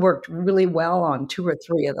worked really well on 2 or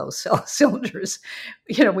 3 of those cylinders.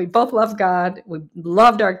 We both loved God, we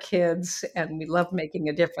loved our kids, and we loved making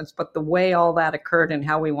a difference. But the way all that occurred and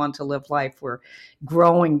how we want to live life, we're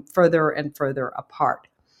growing further and further apart.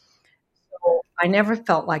 I never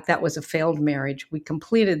felt like that was a failed marriage. We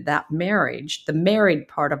completed that marriage, the married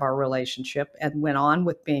part of our relationship, and went on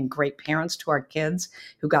with being great parents to our kids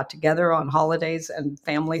who got together on holidays and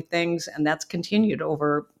family things. And that's continued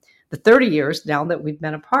over the 30 years now that we've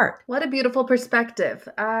been apart. What a beautiful perspective.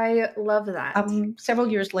 I love that. Several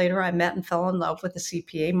years later, I met and fell in love with a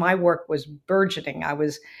CPA. My work was burgeoning. I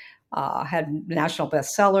was had national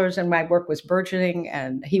bestsellers, and my work was burgeoning.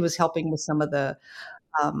 And he was helping with some of the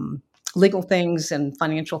legal things and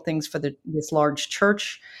financial things for this large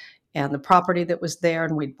church and the property that was there.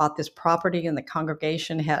 And we bought this property, and the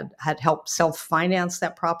congregation had helped self-finance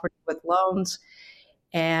that property with loans.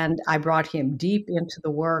 And I brought him deep into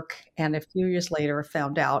the work. And a few years later,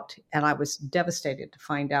 found out, and I was devastated to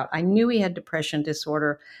find out. I knew he had depression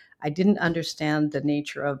disorder. I didn't understand the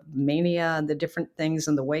nature of mania and the different things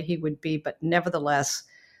and the way he would be. But nevertheless,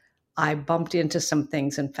 I bumped into some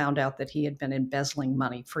things and found out that he had been embezzling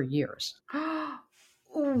money for years.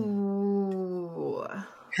 Ooh.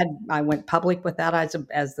 I went public with that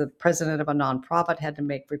as the president of a nonprofit, had to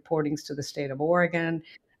make reportings to the state of Oregon.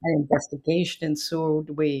 An investigation ensued.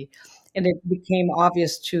 And it became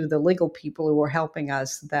obvious to the legal people who were helping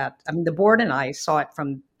us that, the board and I saw it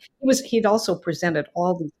from, he'd also presented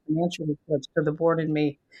all these financial reports to the board and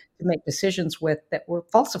me to make decisions with that were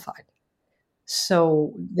falsified.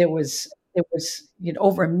 So there was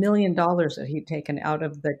over $1 million that he'd taken out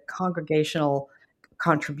of the congregational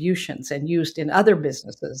contributions and used in other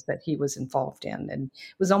businesses that he was involved in. And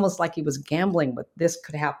it was almost like he was gambling with this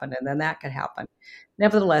could happen and then that could happen.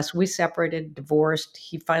 Nevertheless, we separated, divorced.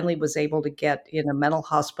 He finally was able to get in a mental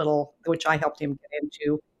hospital, which I helped him get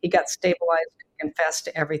into. He got stabilized, confessed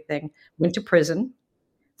to everything, went to prison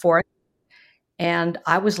for it. And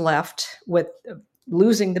I was left with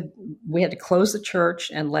we had to close the church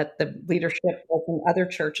and let the leadership open other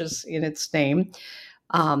churches in its name.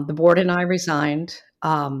 The board and I resigned.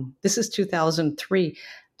 This is 2003.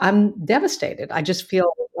 I'm devastated. I just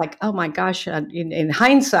feel like, oh my gosh, in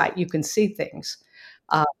hindsight, you can see things,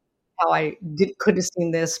 how I could have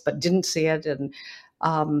seen this, but didn't see it. And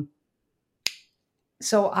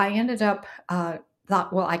so I ended up,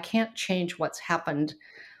 thought, well, I can't change what's happened,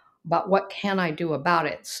 but what can I do about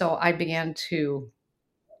it? So I began to,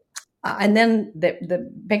 and then the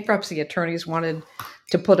bankruptcy attorneys wanted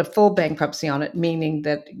to put a full bankruptcy on it, meaning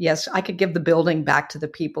that, yes, I could give the building back to the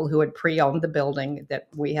people who had pre-owned the building that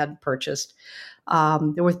we had purchased.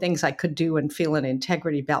 There were things I could do and feel an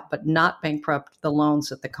integrity about, but not bankrupt the loans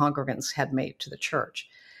that the congregants had made to the church.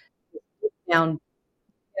 Down,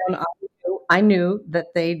 I knew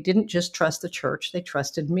that they didn't just trust the church, they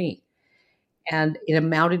trusted me. And it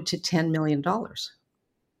amounted to $10 million.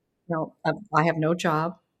 Now, I have no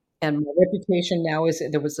job. And my reputation now is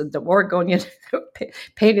the Oregonian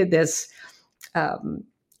painted this,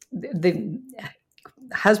 the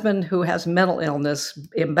husband who has mental illness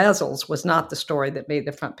embezzles was not the story that made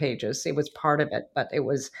the front pages. It was part of it, but it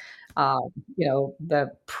was,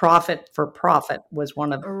 the profit for profit was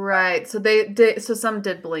one of. Right. So so some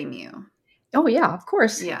did blame you. Oh yeah, of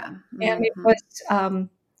course. Yeah. Mm-hmm. And it was,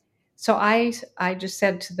 so I just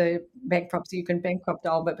said to the bankruptcy, you can bankrupt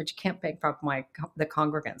all of it, but you can't bankrupt the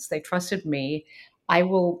congregants. They trusted me. I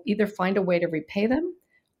will either find a way to repay them,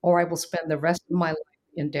 or I will spend the rest of my life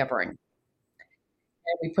endeavoring. And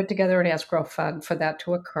we put together an escrow fund for that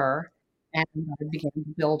to occur, and I began to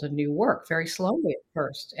build a new work very slowly at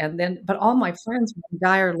first. And then, but all my friends,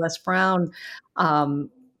 Dyer, Les Brown,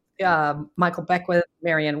 Michael Beckwith,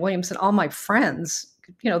 Marianne Williamson, all my friends,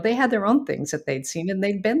 they had their own things that they'd seen and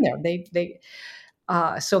they'd been there.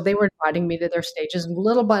 So they were inviting me to their stages, and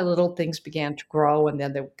little by little things began to grow, and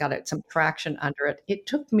then they got some traction under it. It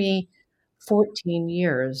took me 14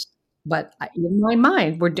 years, but in my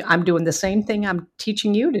mind, I'm doing the same thing I'm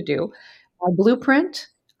teaching you to do. My blueprint,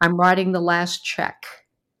 I'm writing the last check.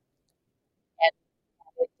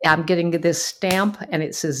 And I'm getting this stamp, and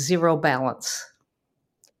it says zero balance.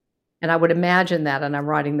 And I would imagine that, and I'm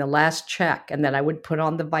writing the last check, and then I would put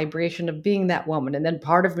on the vibration of being that woman. And then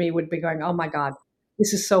part of me would be going, oh my God,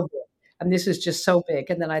 this is so big. And this is just so big.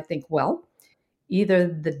 And then I think, well, either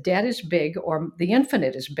the debt is big or the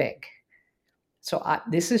infinite is big. So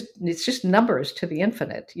it's just numbers to the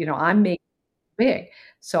infinite. I'm making big.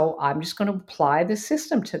 So I'm just going to apply the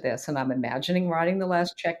system to this. And I'm imagining writing the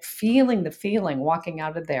last check, feeling the feeling, walking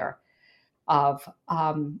out of there of,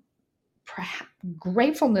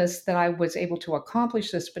 gratefulness that I was able to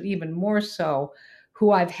accomplish this, but even more so,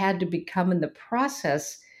 who I've had to become in the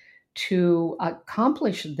process to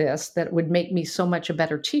accomplish this that would make me so much a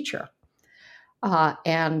better teacher.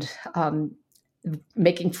 And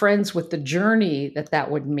making friends with the journey that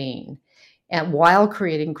would mean. and while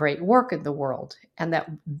creating great work in the world. And that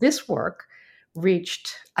this work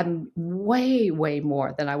reached way, way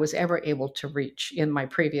more than I was ever able to reach in my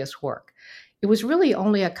previous work. It was really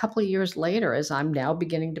only a couple of years later, as I'm now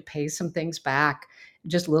beginning to pay some things back,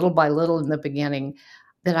 just little by little in the beginning,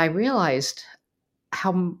 that I realized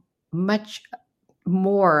how much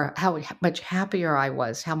more, how much happier I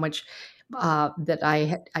was, how much that I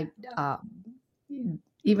had,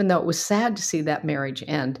 even though it was sad to see that marriage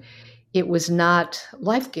end, it was not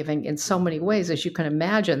life-giving in so many ways, as you can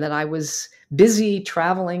imagine, that I was busy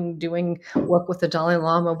traveling, doing work with the Dalai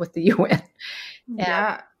Lama, with the UN, and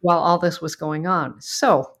Yeah. while all this was going on.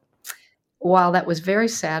 So while that was very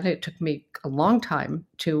sad, it took me a long time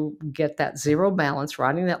to get that zero balance,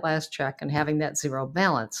 writing that last check and having that zero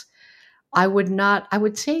balance. I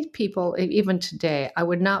would say to people, even today, I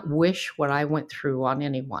would not wish what I went through on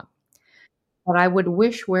anyone, but I would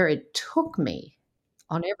wish where it took me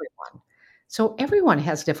on everyone. So everyone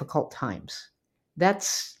has difficult times.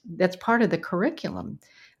 That's part of the curriculum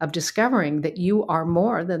of discovering that you are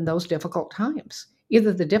more than those difficult times.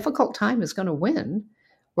 Either the difficult time is going to win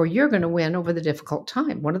or you're going to win over the difficult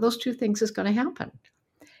time. One of those two things is going to happen.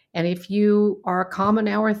 And if you are a common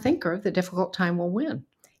hour thinker, the difficult time will win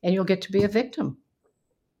and you'll get to be a victim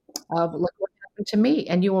of look what happened to me.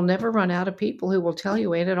 And you will never run out of people who will tell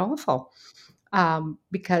you, ain't it awful?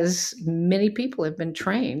 Because many people have been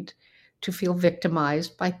trained to feel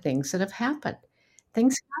victimized by things that have happened.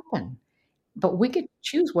 Things happen, but we get to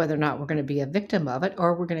choose whether or not we're going to be a victim of it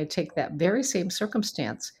or we're going to take that very same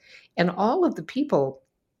circumstance. And all of the people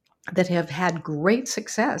that have had great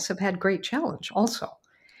success have had great challenge also,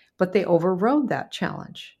 but they overrode that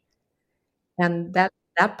challenge. And that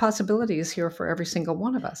possibility is here for every single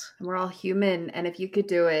one of us. We're all human, and if you could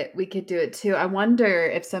do it, we could do it too. I wonder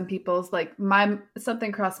if some people's like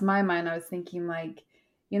something crossed my mind. I was thinking like,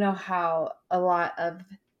 how a lot of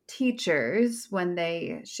teachers, when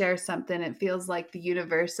they share something, it feels like the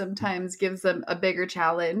universe sometimes gives them a bigger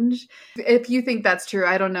challenge. If you think that's true,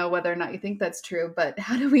 I don't know whether or not you think that's true, but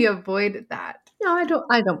how do we avoid that? No, I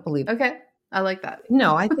don't believe. Okay. I like that.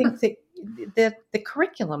 No, I think that the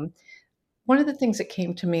curriculum, one of the things that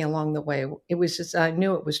came to me along the way, it was just, I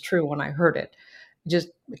knew it was true when I heard it.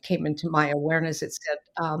 It came into my awareness. It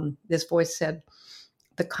said, this voice said,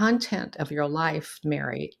 the content of your life,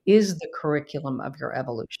 Mary, is the curriculum of your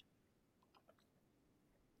evolution.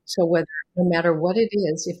 So no matter what it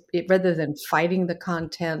is, rather than fighting the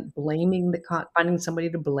content, finding somebody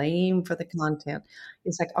to blame for the content,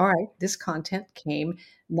 it's like, all right, this content came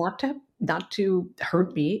not to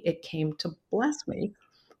hurt me, it came to bless me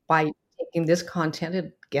by taking this content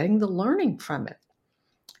and getting the learning from it.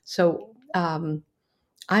 So I'm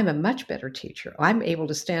a much better teacher. I'm able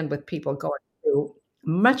to stand with people going through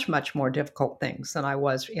much, much more difficult things than I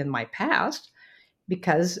was in my past,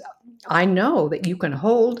 because I know that you can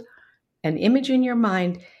hold an image in your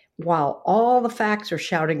mind while all the facts are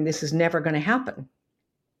shouting, this is never going to happen.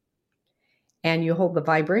 And you hold the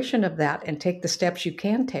vibration of that and take the steps you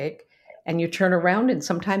can take, and you turn around, and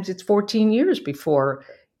sometimes it's 14 years before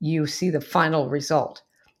you see the final result.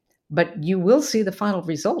 But you will see the final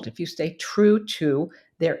result if you stay true to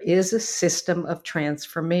there is a system of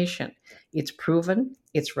transformation. It's proven,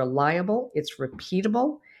 it's reliable, it's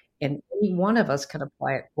repeatable, and any one of us can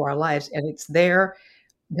apply it to our lives. And it's there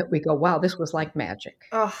that we go, wow, this was like magic.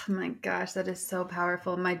 Oh my gosh, that is so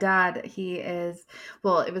powerful. My dad, it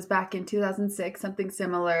was back in 2006, something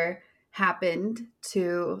similar happened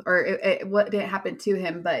to, or what didn't happen to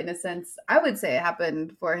him, but in a sense, I would say it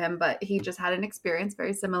happened for him, but he just had an experience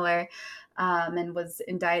very similar, and was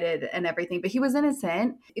indicted and everything, but he was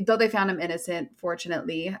innocent, though they found him innocent,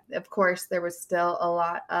 fortunately. Of course, there was still a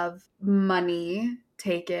lot of money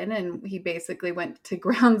taken, and he basically went to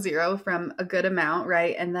ground zero from a good amount,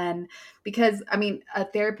 right? And then because, a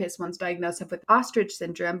therapist once diagnosed him with ostrich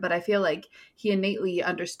syndrome, but I feel like he innately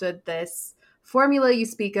understood this formula you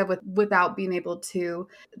speak of without being able to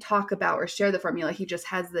talk about or share the formula. He just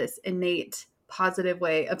has this innate positive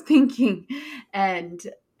way of thinking, and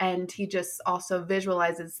he just also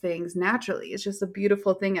visualizes things naturally. It's just a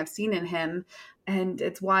beautiful thing I've seen in him, and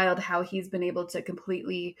it's wild how he's been able to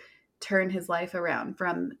completely turn his life around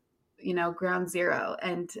from, ground zero.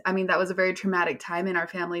 And that was a very traumatic time in our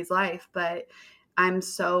family's life, but I'm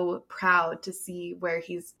so proud to see where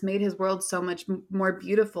he's made his world so much more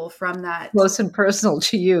beautiful from that. Close and personal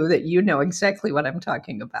to you, that you know exactly what I'm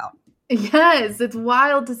talking about. Yes, it's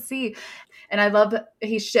wild to see. And I love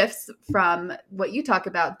he shifts from what you talk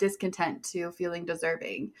about, discontent, to feeling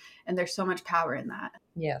deserving. And there's so much power in that.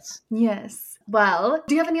 Yes. Yes. Well,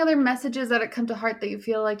 do you have any other messages that have come to heart that you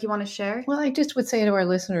feel like you want to share? Well, I just would say to our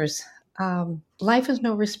listeners, Life is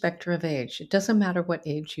no respecter of age. It doesn't matter what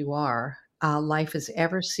age you are. Life is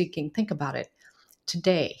ever seeking. Think about it.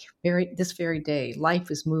 Today, this very day,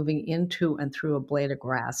 life is moving into and through a blade of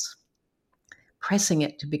grass, pressing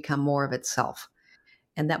it to become more of itself.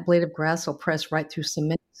 And that blade of grass will press right through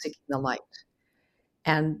cement, seeking the light.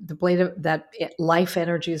 And the blade of life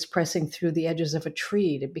energy is pressing through the edges of a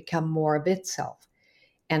tree to become more of itself.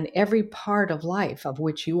 And every part of life, of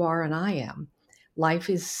which you are and I am, life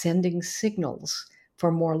is sending signals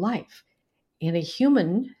for more life. In a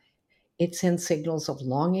human, it sends signals of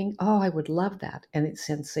longing. Oh, I would love that. And it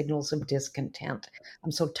sends signals of discontent.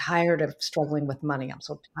 I'm so tired of struggling with money. I'm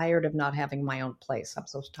so tired of not having my own place. I'm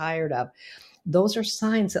so tired of. Those are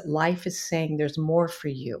signs that life is saying there's more for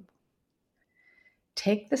you.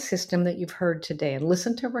 Take the system that you've heard today and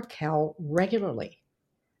listen to Raquel regularly,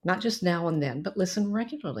 not just now and then, but listen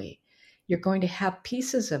regularly. You're going to have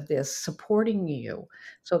pieces of this supporting you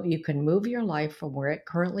so that you can move your life from where it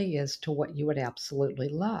currently is to what you would absolutely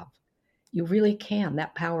love. You really can.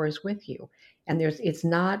 That power is with you. And it's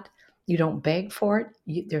not, you don't beg for it.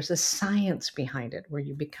 There's a science behind it where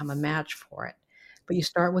you become a match for it. But you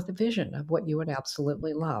start with a vision of what you would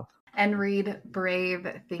absolutely love. And read Brave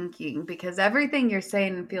Thinking, because everything you're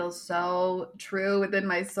saying feels so true within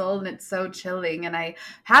my soul, and it's so chilling. And I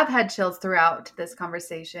have had chills throughout this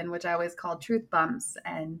conversation, which I always call truth bumps.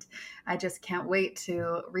 And I just can't wait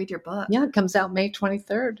to read your book. Yeah, it comes out May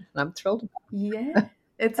 23rd, and I'm thrilled about it. Yeah,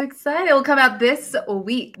 it's exciting. It will come out this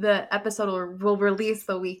week. The episode will release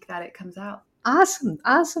the week that it comes out. Awesome.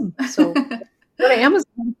 So go to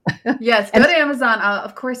Amazon. Yes, go to Amazon.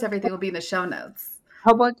 Of course, everything will be in the show notes.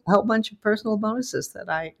 A whole bunch of personal bonuses that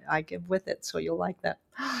I give with it, so you'll like that.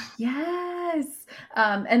 Yes.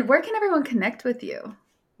 And where can everyone connect with you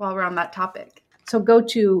while we're on that topic? So go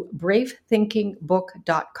to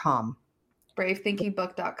bravethinkingbook.com.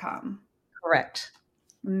 bravethinkingbook.com. Correct.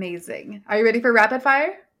 Amazing. Are you ready for rapid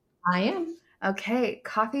fire? I am. Okay.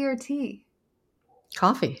 Coffee or tea?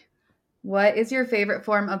 Coffee. What is your favorite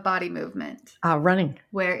form of body movement? Running.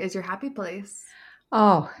 Where is your happy place?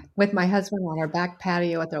 Oh, with my husband on our back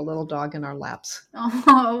patio with our little dog in our laps.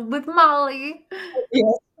 Oh, with Molly.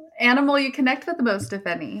 Yes. Animal you connect with the most, if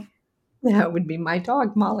any? That would be my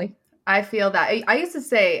dog, Molly. I feel that. I used to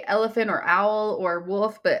say elephant or owl or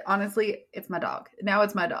wolf, but honestly, it's my dog. Now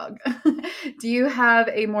it's my dog. Do you have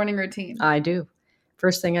a morning routine? I do.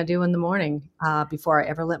 First thing I do in the morning, before I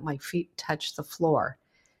ever let my feet touch the floor,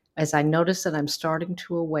 as I notice that I'm starting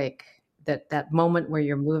to awake, that moment where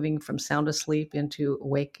you're moving from sound asleep into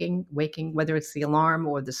waking, whether it's the alarm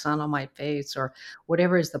or the sun on my face or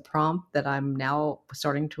whatever is the prompt that I'm now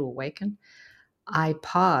starting to awaken, I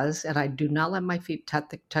pause and I do not let my feet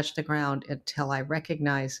touch the ground until I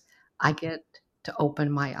recognize I get to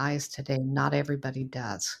open my eyes today. Not everybody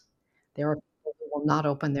does. There are people who will not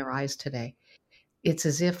open their eyes today. It's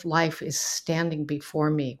as if life is standing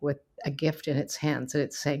before me with a gift in its hands, and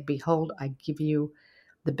it's saying, behold, I give you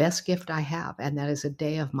the best gift I have, and that is a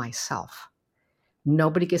day of myself.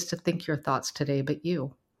 Nobody gets to think your thoughts today but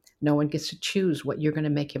you. No one gets to choose what you're going to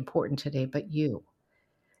make important today but you.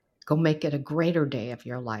 Go make it a greater day of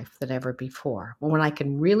your life than ever before. When I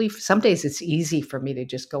can really, some days it's easy for me to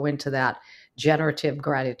just go into that generative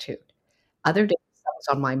gratitude. Other days, what's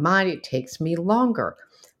on my mind, it takes me longer.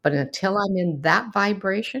 But until I'm in that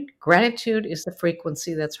vibration, gratitude is the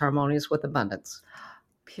frequency that's harmonious with abundance.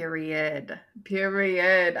 Period.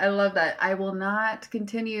 I love that. I will not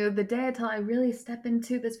continue the day until I really step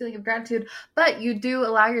into this feeling of gratitude. But you do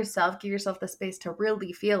give yourself the space to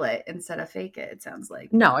really feel it instead of fake it. It sounds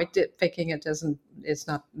like. No, faking it doesn't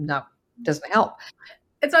help.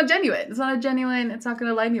 It's not genuine. It's not going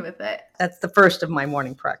to align you with it. That's the first of my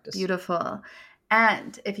morning practice. Beautiful.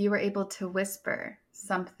 And if you were able to whisper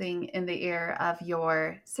something in the ear of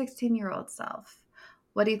your 16-year-old self,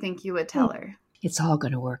 what do you think you would tell her? It's all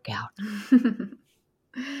going to work out.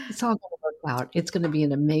 It's all going to work out. It's going to be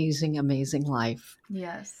an amazing, amazing life.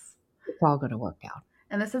 Yes. It's all going to work out.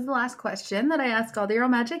 And this is the last question that I ask all the Euro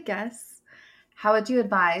Magic guests. How would you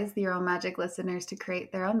advise the Euro Magic listeners to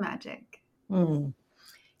create their own magic?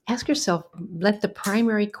 Ask yourself, let the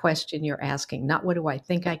primary question you're asking, not what do I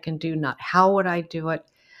think I can do, not how would I do it,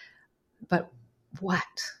 but what?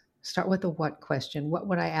 Start with the what question. What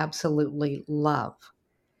would I absolutely love?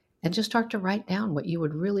 And just start to write down what you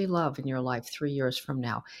would really love in your life 3 years from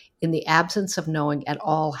now, in the absence of knowing at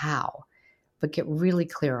all how, but get really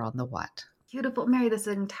clear on the what. Beautiful. Mary, this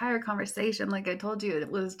entire conversation, like I told you,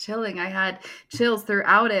 it was chilling. I had chills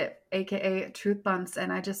throughout it. aka Truth Bumps,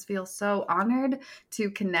 and I just feel so honored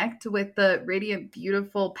to connect with the radiant,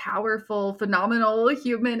 beautiful, powerful, phenomenal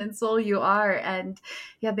human and soul you are. And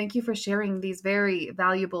yeah, thank you for sharing these very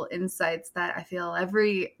valuable insights that I feel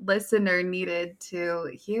every listener needed to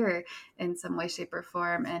hear in some way, shape, or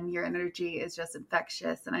form. And your energy is just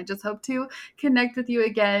infectious, and I just hope to connect with you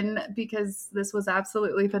again because this was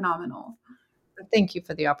absolutely phenomenal. Thank you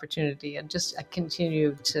for the opportunity, and just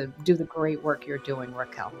continue to do the great work you're doing,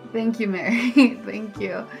 Raquel. Thank you, Mary. Thank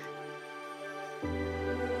you.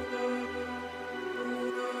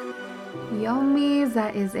 Yomis,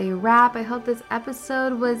 that is a wrap. I hope this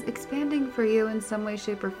episode was expanding for you in some way,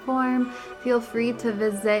 shape, or form. Feel free to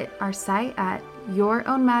visit our site at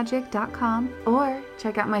yourownmagic.com or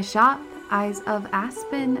check out my shop,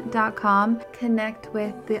 eyesofaspen.com. Connect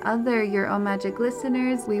with the other Your Own Magic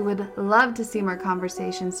listeners. We would love to see more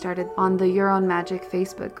conversations started on the Your Own Magic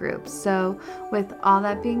Facebook group. So with all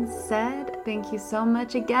that being said, thank you so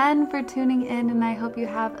much again for tuning in, and I hope you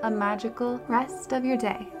have a magical rest of your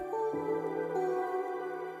day.